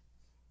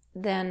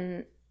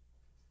than,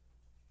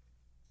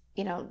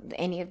 you know,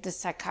 any of the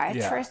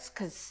psychiatrists,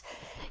 because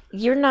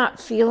you're not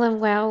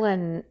feeling well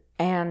and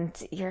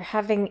you're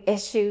having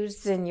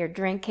issues and you're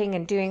drinking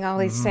and doing all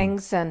these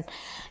things, and,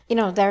 you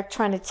know, they're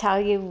trying to tell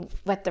you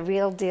what the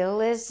real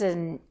deal is,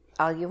 and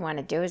all you want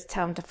to do is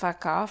tell them to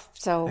fuck off.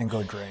 So And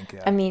go drink,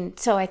 I mean,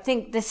 so I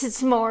think this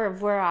is more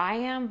of where I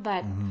am,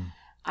 but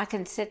I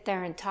can sit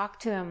there and talk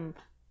to him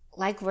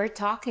like we're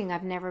talking.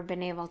 I've never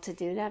been able to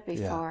do that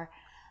before.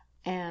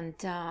 And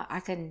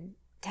I can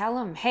tell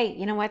him, hey,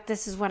 you know what?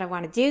 This is what I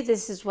want to do.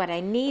 This is what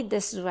I need.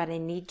 This is what I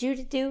need you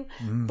to do.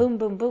 Boom,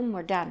 boom, boom.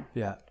 We're done.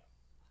 Yeah.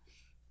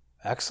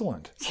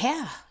 Excellent.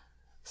 Yeah.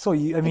 So,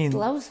 it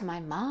blows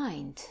my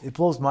mind. It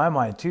blows my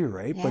mind too,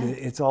 right? Yeah. But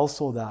it's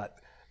also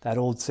that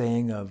old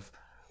saying of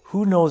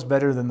who knows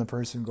better than the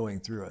person going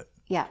through it,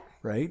 Yeah.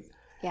 right?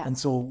 Yeah. And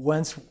so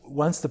once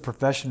the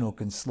professional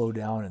can slow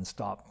down and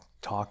stop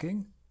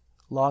talking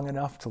long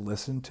enough to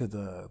listen to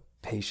the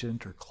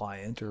patient or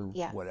client or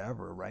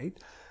whatever, right?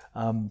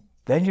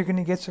 Then you're going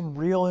to get some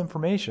real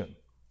information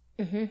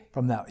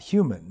from that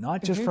human,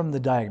 not just from the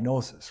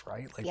diagnosis,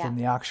 right? Like from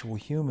the actual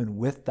human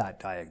with that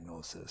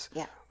diagnosis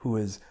who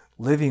is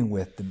living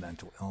with the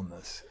mental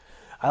illness.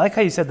 I like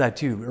how you said that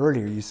too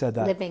earlier. You said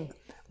that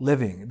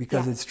living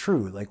because it's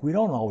true. Like we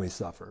don't always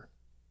suffer.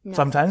 No.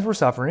 Sometimes we're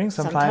suffering.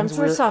 Sometimes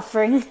we're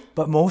suffering.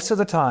 But most of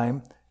the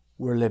time,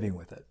 we're living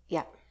with it.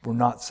 Yeah. We're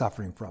not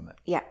suffering from it.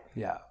 Yeah.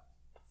 Yeah.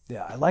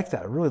 Yeah. I like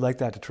that. I really like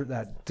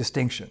that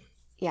distinction.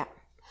 Yeah.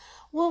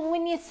 Well,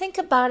 when you think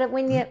about it,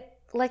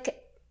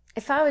 like,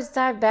 if I was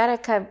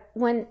diabetic, I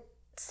wouldn't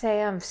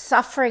say I'm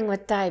suffering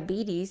with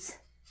diabetes.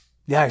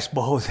 Yeah, I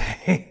suppose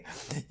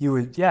you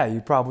would. Yeah,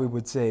 you probably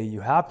would say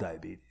you have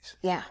diabetes.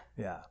 Yeah.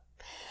 Yeah.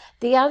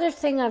 The other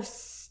thing I've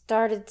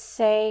started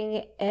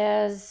saying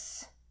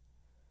is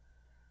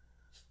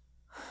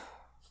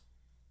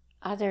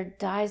either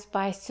dies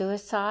by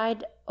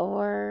suicide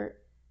or,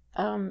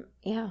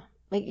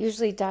 it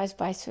usually dies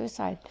by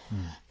suicide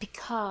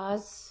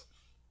because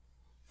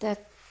the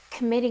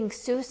committing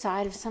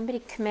suicide, if somebody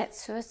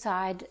commits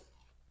suicide,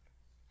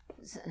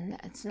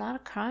 it's not a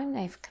crime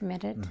they've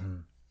committed.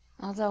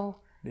 Although,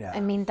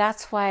 I mean,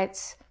 that's why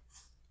it's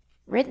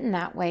written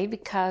that way,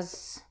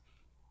 because...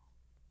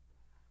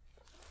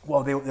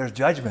 Well, there's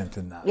judgment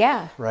in that.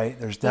 Yeah. Right?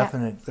 There's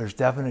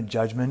definite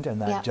judgment, and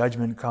that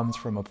judgment comes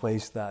from a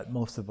place that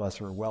most of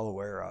us are well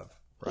aware of,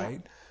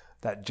 right? Yeah.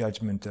 That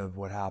judgment of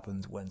what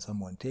happens when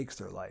someone takes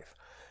their life.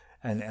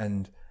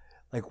 And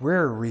like,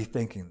 we're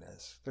rethinking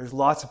this. There's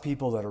lots of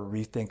people that are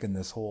rethinking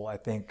this whole,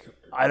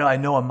 I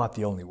know I'm not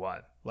the only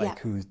one,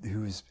 who's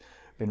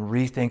been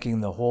rethinking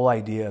the whole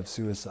idea of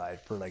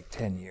suicide for like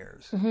 10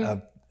 years.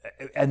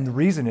 And the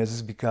reason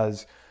is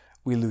because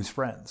we lose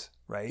friends,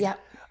 right? Yeah.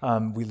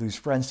 We lose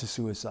friends to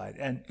suicide.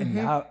 And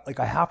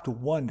I have to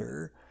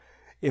wonder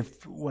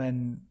if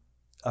when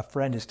a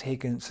friend has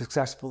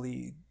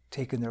successfully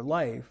taken their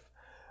life,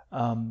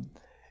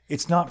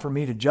 it's not for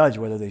me to judge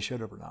whether they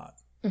should have or not.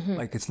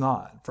 Like, it's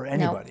not for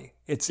anybody.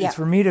 No. It's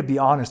for me to be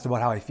honest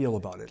about how I feel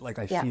about it. Like,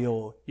 I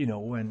feel,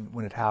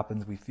 when it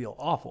happens, we feel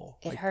awful.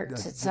 It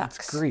hurts. It sucks.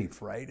 It's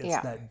grief, right?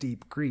 It's that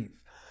deep grief.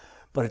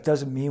 But it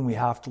doesn't mean we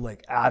have to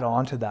like add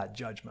on to that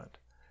judgment.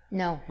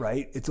 No.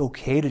 Right? It's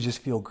okay to just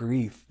feel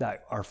grief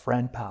that our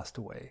friend passed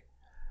away,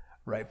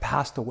 right?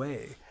 Passed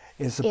away,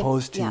 as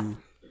opposed to...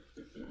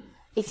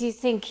 If you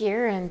think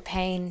you're in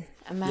pain,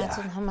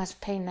 imagine how much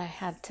pain I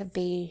had to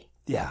be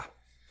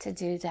to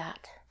do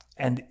that.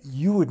 And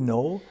you would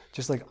know,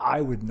 just like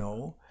I would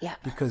know,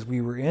 because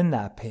we were in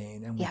that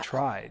pain and we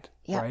tried,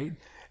 right?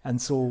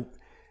 And so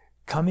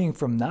coming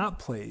from that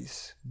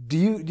place, do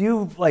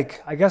you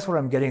like, I guess what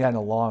I'm getting at in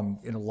a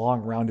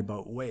long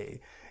roundabout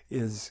way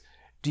is,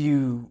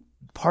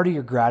 part of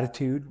your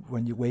gratitude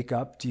when you wake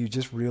up, do you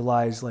just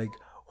realize like,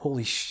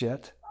 holy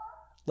shit,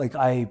 like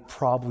I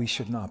probably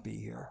should not be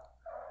here?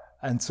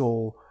 And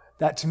so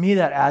that, to me,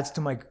 that adds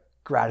to my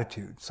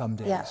gratitude some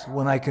days Yeah.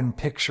 when I can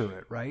picture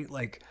it, right?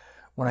 Like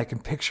when I can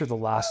picture the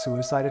last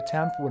suicide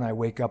attempt, when I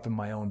wake up in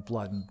my own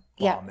blood and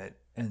Yeah. vomit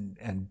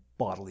and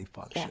bodily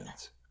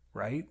functions,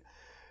 right?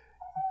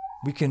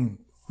 We can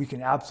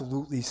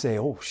absolutely say,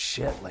 oh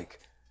shit, like,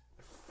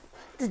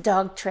 The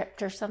dog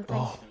tripped or something.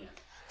 oh,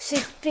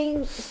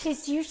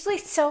 She's usually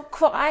so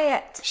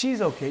quiet.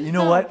 she's okay. You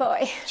know Oh, what?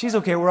 boy. She's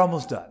okay. We're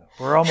almost done.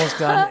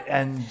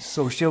 And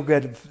so she'll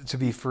get to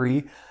be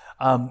free.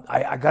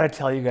 I got to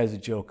tell you guys a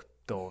joke,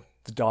 though.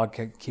 The dog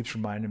keeps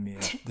reminding me.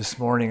 This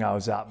morning I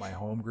was at my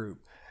home group,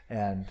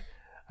 and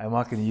I'm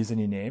not going to use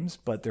any names,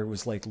 but there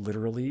was like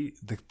literally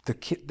the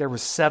kid. There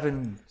was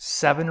seven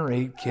or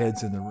eight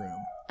kids in the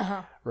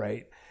room,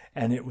 right?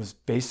 And it was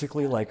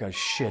basically like a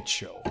shit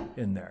show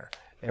in there.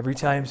 Every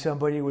time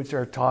somebody would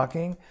start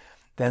talking,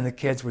 then the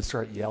kids would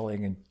start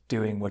yelling and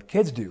doing what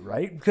kids do,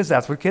 right? Because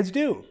that's what kids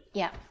do.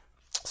 Yeah.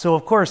 So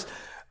of course,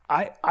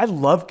 I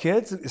love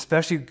kids,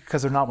 especially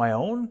because they're not my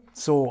own.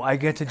 So I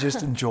get to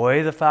just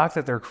enjoy the fact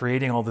that they're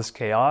creating all this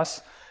chaos,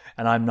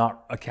 and I'm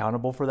not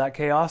accountable for that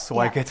chaos. So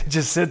I Yeah. get to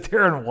just sit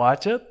there and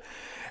watch it.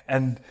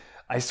 And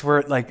I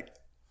swear, like,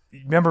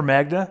 remember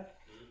Magda?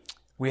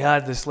 We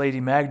had this lady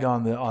Magda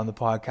on the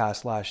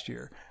podcast last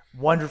year.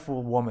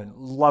 Wonderful woman,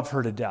 love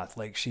her to death.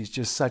 Like, she's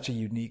just such a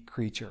unique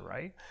creature,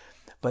 right?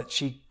 But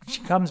she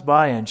comes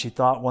by and she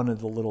thought one of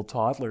the little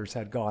toddlers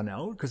had gone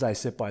out because I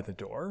sit by the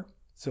door.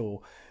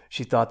 So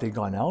she thought they'd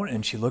gone out,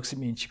 and she looks at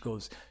me and she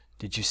goes,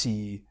 "Did you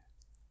see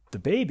the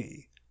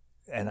baby?"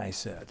 And I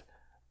said,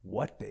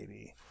 "What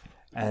baby?"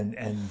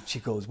 And she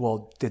goes,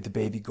 "Well, did the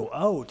baby go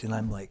out?" And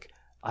I'm like,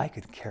 I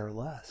could care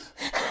less.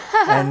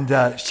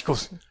 And she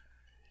goes,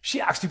 she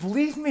actually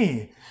believed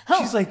me.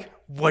 She's like,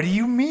 "What do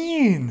you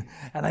mean?"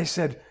 And I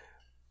said,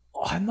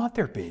 "Oh, I'm not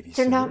their babysitter.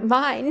 They're not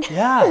mine.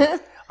 Yeah.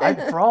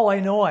 For all I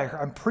know,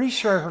 I'm pretty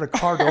sure I heard a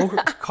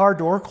car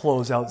door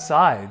close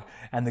outside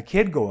and the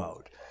kid go out."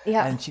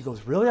 Yeah. And she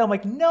goes, "Really?" I'm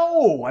like,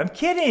 "No, I'm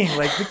kidding.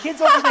 Like, the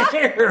kid's over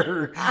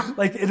there."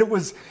 Like, and it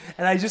was,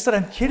 and I just said,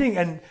 "I'm kidding."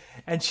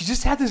 And she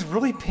just had this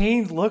really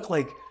pained look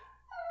like,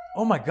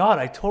 "Oh my God,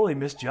 I totally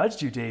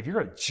misjudged you, Dave.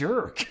 You're a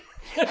jerk."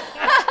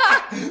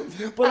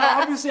 But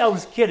obviously I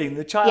was kidding.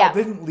 The child Yeah.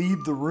 didn't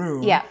leave the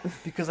room Yeah.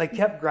 because I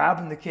kept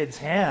grabbing the kid's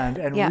hand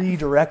and Yeah.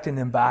 redirecting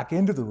him back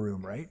into the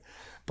room, right?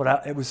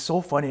 But it was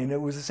so funny. And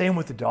it was the same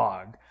with the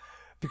dog,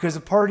 because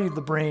a part of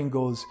the brain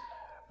goes,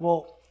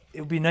 well, it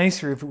would be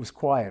nicer if it was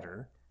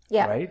quieter,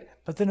 Yeah. right?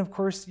 But then, of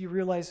course, you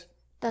realize,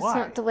 That's why?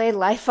 not the way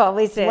life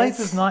always is. Life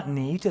is not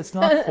neat. It's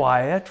not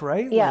quiet,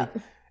 right? Yeah.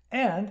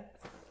 And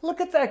look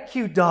at that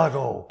cute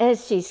doggo. And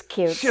she's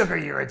cute. Sugar,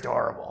 you're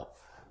adorable.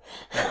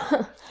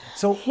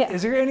 So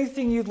is there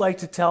anything you'd like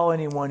to tell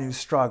anyone who's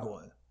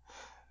struggling?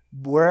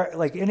 Where,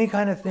 like, any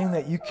kind of thing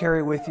that you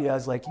carry with you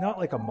as, like, not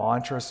like a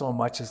mantra so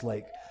much as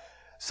like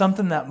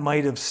something that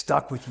might have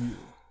stuck with you?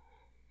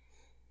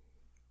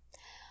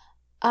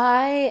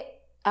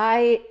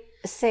 I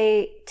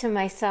say to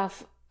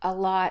myself a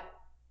lot,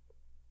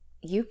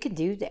 you can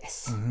do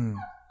this. Mm-hmm.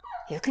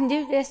 You can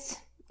do this.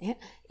 Yeah.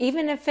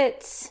 Even if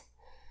it's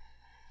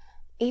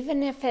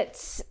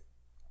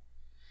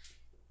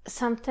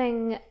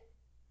something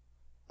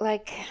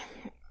like,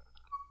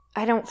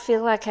 I don't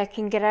feel like I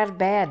can get out of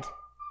bed.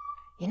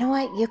 You know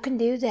what? You can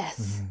do this.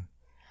 Mm-hmm.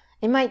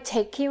 It might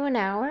take you an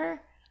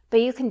hour,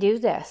 but you can do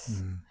this.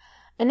 Mm-hmm.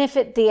 And if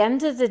at the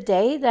end of the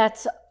day,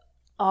 that's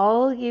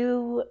all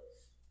you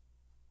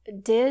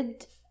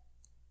did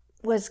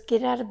was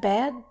get out of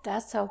bed,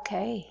 that's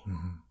okay.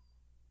 Mm-hmm.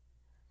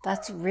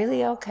 That's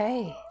really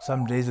okay.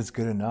 Some days it's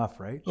good enough,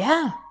 right?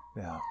 Yeah.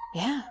 Yeah.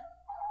 Yeah.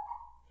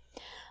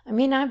 I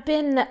mean, I've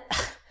been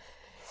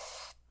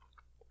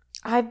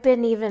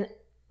even,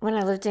 when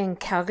I lived in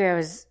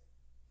Calgary,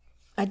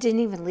 I didn't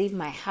even leave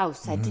my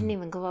house. I didn't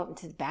even go out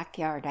into the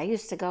backyard. I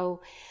used to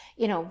go,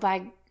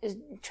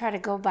 try to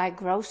go buy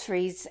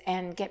groceries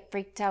and get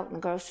freaked out in the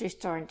grocery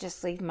store and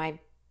just leave my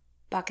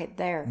bucket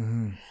there.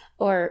 Mm-hmm.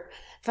 Or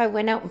if I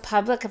went out in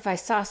public, if I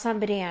saw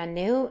somebody I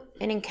knew,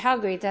 and in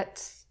Calgary,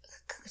 that's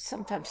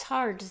sometimes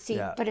hard to see.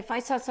 Yeah. But if I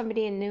saw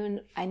somebody I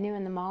knew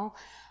in the mall,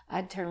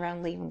 I'd turn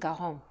around, leave, and go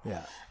home.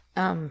 Yeah.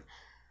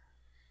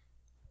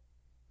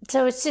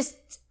 So it's just,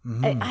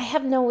 I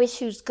have no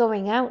issues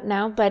going out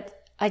now, but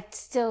I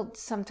still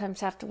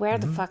sometimes have to wear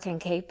the fucking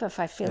cape if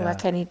I feel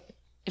like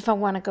if I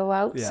want to go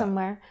out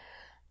somewhere.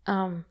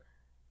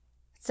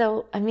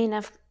 So, I mean,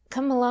 I've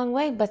come a long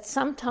way, but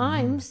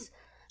sometimes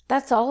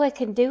that's all I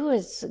can do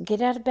is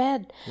get out of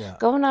bed. Yeah.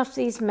 Going off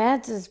these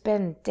meds has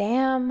been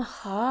damn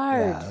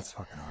hard. Yeah, that's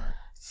fucking hard.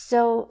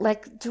 So,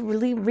 like, to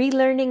really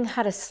relearning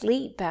how to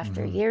sleep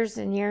after years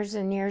and years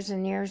and years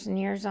and years and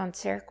years on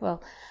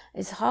Seroquel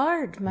is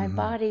hard. My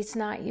body's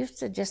not used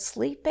to just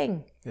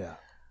sleeping. Yeah.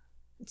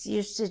 It's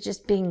used to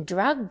just being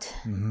drugged.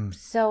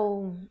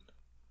 So,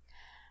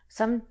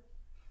 some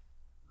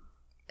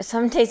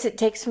days it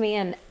takes me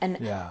an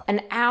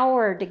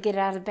hour to get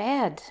out of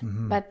bed,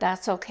 but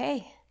that's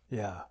okay.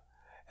 Yeah.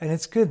 And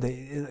it's good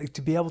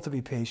to be able to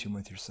be patient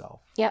with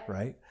yourself. Yep.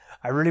 Right?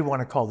 I really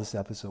want to call this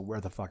episode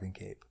 "Wear the Fucking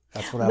Cape."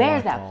 That's what I Wear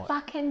want to the call it.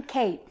 fucking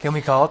cape. Can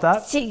we call it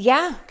that? See,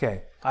 yeah.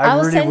 Okay. I'll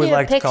really send would you a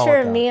like to call picture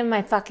it of that. me in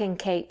my fucking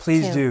cape.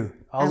 Please too. do.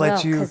 I'll I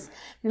let will, you. 'cause,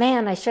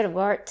 man, I should have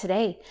wore it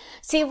today.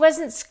 See, I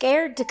wasn't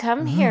scared to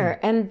come here,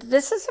 and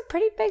this is a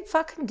pretty big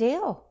fucking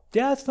deal.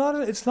 Yeah, it's not a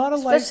light.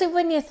 Especially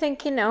when you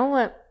think,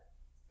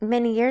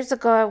 many years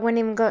ago I wouldn't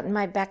even go out in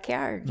my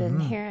backyard,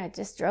 and here I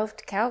just drove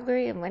to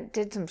Calgary and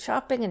did some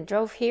shopping and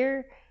drove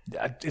here.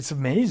 It's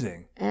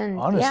amazing. And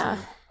honestly, yeah.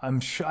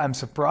 I'm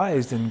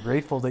surprised and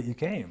grateful that you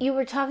came. You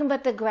were talking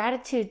about the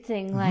gratitude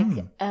thing,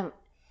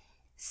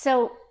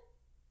 so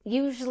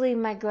usually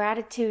my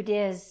gratitude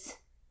is,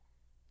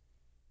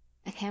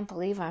 I can't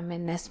believe I'm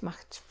in this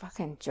much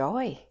fucking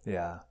joy.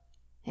 Yeah,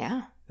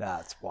 Yeah.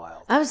 that's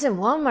wild. I was in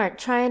Walmart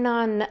trying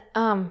on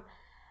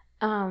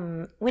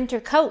winter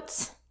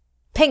coats.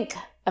 Pink,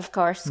 of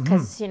course,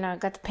 because, I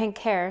got the pink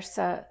hair,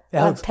 so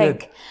Yeah, I looks love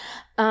pink.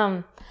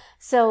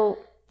 So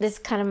this is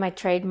kind of my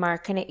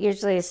trademark, and it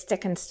usually is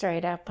sticking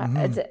straight up.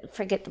 I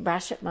forget to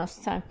brush it most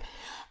of the time.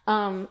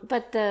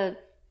 But the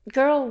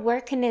girl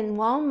working in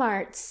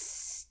Walmart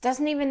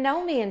doesn't even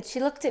know me, and she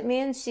looked at me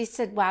and she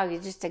said, "Wow, you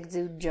just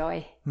exude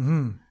joy."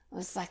 I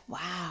was like,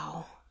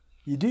 wow.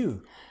 You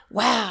do.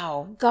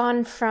 Wow.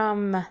 Gone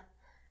from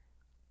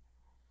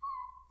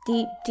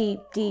deep,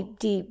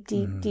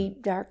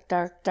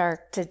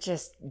 dark to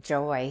just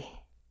joy.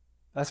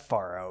 That's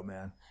far out,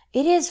 man.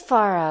 It is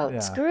far out. Yeah.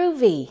 It's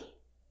groovy.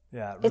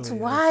 Yeah, it really It's is.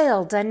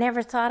 wild. I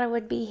never thought I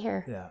would be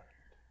here. Yeah.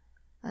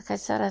 Like I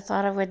said, I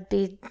thought I would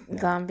be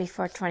gone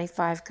before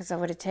 25 because I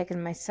would have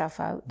taken myself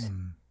out.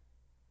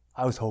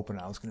 I was hoping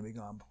I was going to be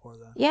gone before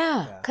that.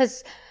 Yeah,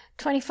 because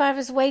 25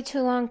 is way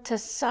too long to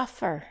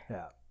suffer.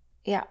 Yeah.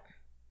 Yeah.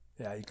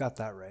 Yeah, you got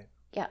that right.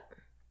 Yeah.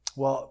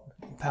 Well,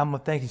 Pamela,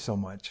 thank you so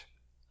much.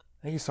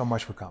 Thank you so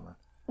much for coming.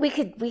 We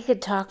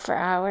could talk for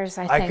hours,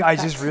 I think. I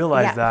just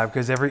realized yeah. that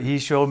because he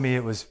showed me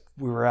we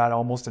were at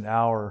almost an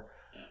hour.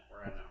 Yeah,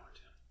 we're at an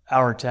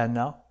Hour 10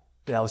 now?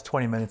 Yeah, it was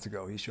 20 minutes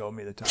ago. He showed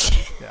me the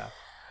time. Yeah.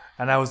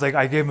 And I was like,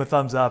 I gave him a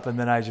thumbs up, and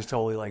then I just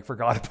totally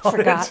forgot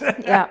about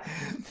it. Yeah.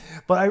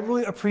 But I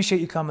really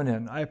appreciate you coming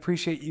in. I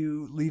appreciate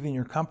you leaving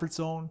your comfort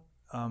zone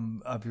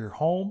of your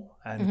home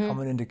and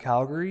coming into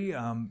Calgary.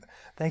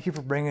 Thank you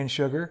for bringing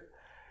Sugar.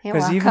 You're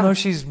Because even welcome. though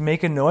she's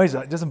making noise,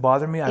 it doesn't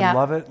bother me. I Yeah.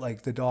 love it.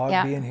 Like the dog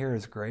Yeah. being here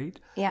is great.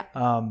 Yeah.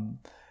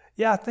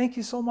 Yeah, thank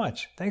you so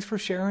much. Thanks for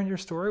sharing your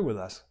story with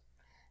us.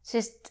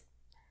 Just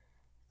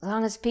as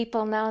long as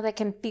people know they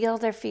can feel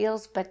their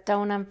feels, but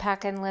don't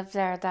unpack and live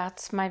there.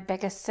 That's my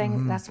biggest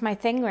thing. That's my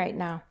thing right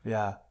now.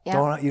 Yeah.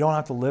 Yeah. You don't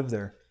have to live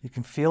there. You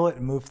can feel it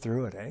and move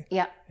through it, eh?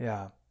 Yeah.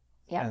 Yeah.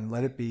 Yeah. And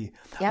let it be.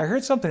 Yeah. I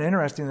heard something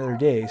interesting the other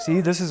day.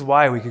 See, this is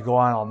why we could go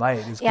on all night.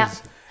 Is Yeah.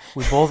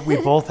 because we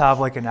both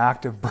have an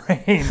active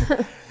brain.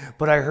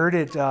 But I heard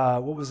it.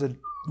 What was it?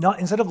 Not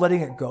instead of letting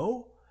it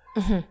go,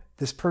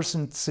 this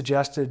person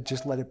suggested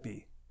just let it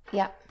be,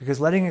 Yeah. because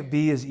letting it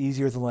be is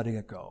easier than letting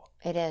it go.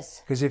 It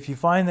is. Because if you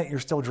find that you're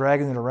still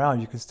dragging it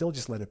around, you can still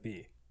just let it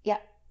be. Yeah.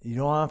 You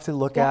don't have to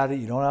look Yeah. at it.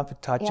 You don't have to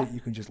touch Yeah. it.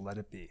 You can just let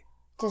it be.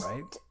 Just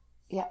Right?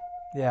 yeah.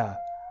 Yeah.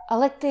 I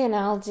like the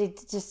analogy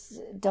to just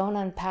don't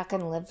unpack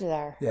and live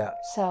there. Yeah.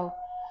 So,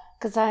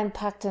 because I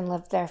unpacked and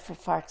lived there for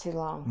far too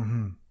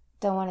long.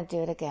 Don't want to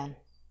do it again.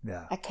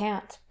 Yeah. I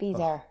can't be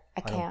there. I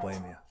I can't. don't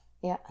blame you.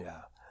 Yeah.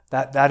 Yeah.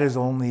 That is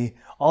only,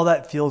 all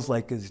that feels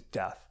like is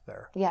death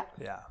there. Yeah.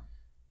 Yeah.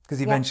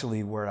 Because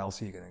eventually, where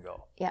else are you going to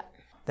go? Yeah.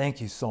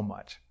 Thank you so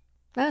much.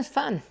 That was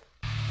fun.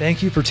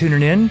 Thank you for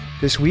tuning in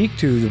this week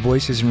to the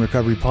Voices in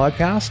Recovery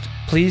podcast.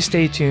 Please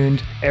stay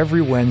tuned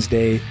every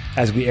Wednesday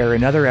as we air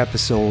another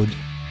episode.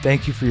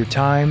 Thank you for your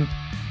time.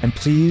 And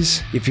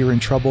please, if you're in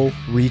trouble,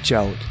 reach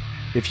out.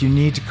 If you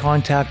need to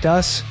contact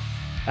us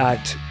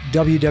at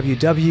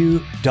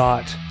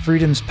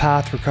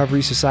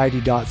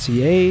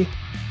www.freedomspathrecoverysociety.ca,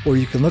 or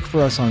you can look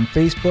for us on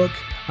Facebook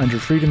under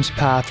Freedom's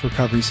Path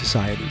Recovery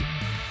Society.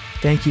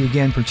 Thank you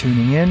again for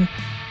tuning in.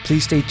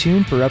 Please stay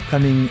tuned for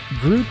upcoming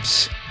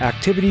groups,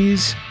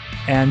 activities,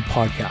 and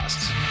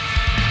podcasts.